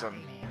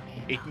horizon.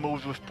 It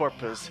moved with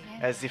purpose,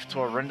 as if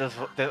to a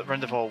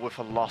rendezvous with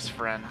a lost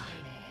friend.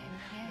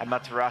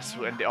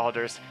 Amaterasu and the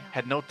others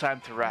had no time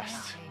to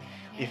rest.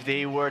 If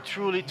they were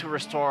truly to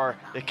restore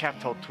the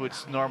capital to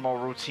its normal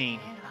routine,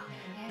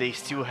 they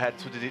still had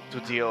to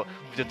deal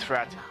with the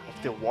threat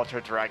of the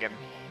water dragon.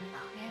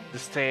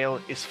 This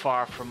tale is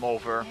far from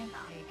over.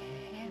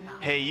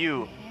 Hey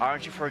you,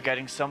 aren't you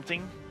forgetting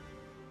something?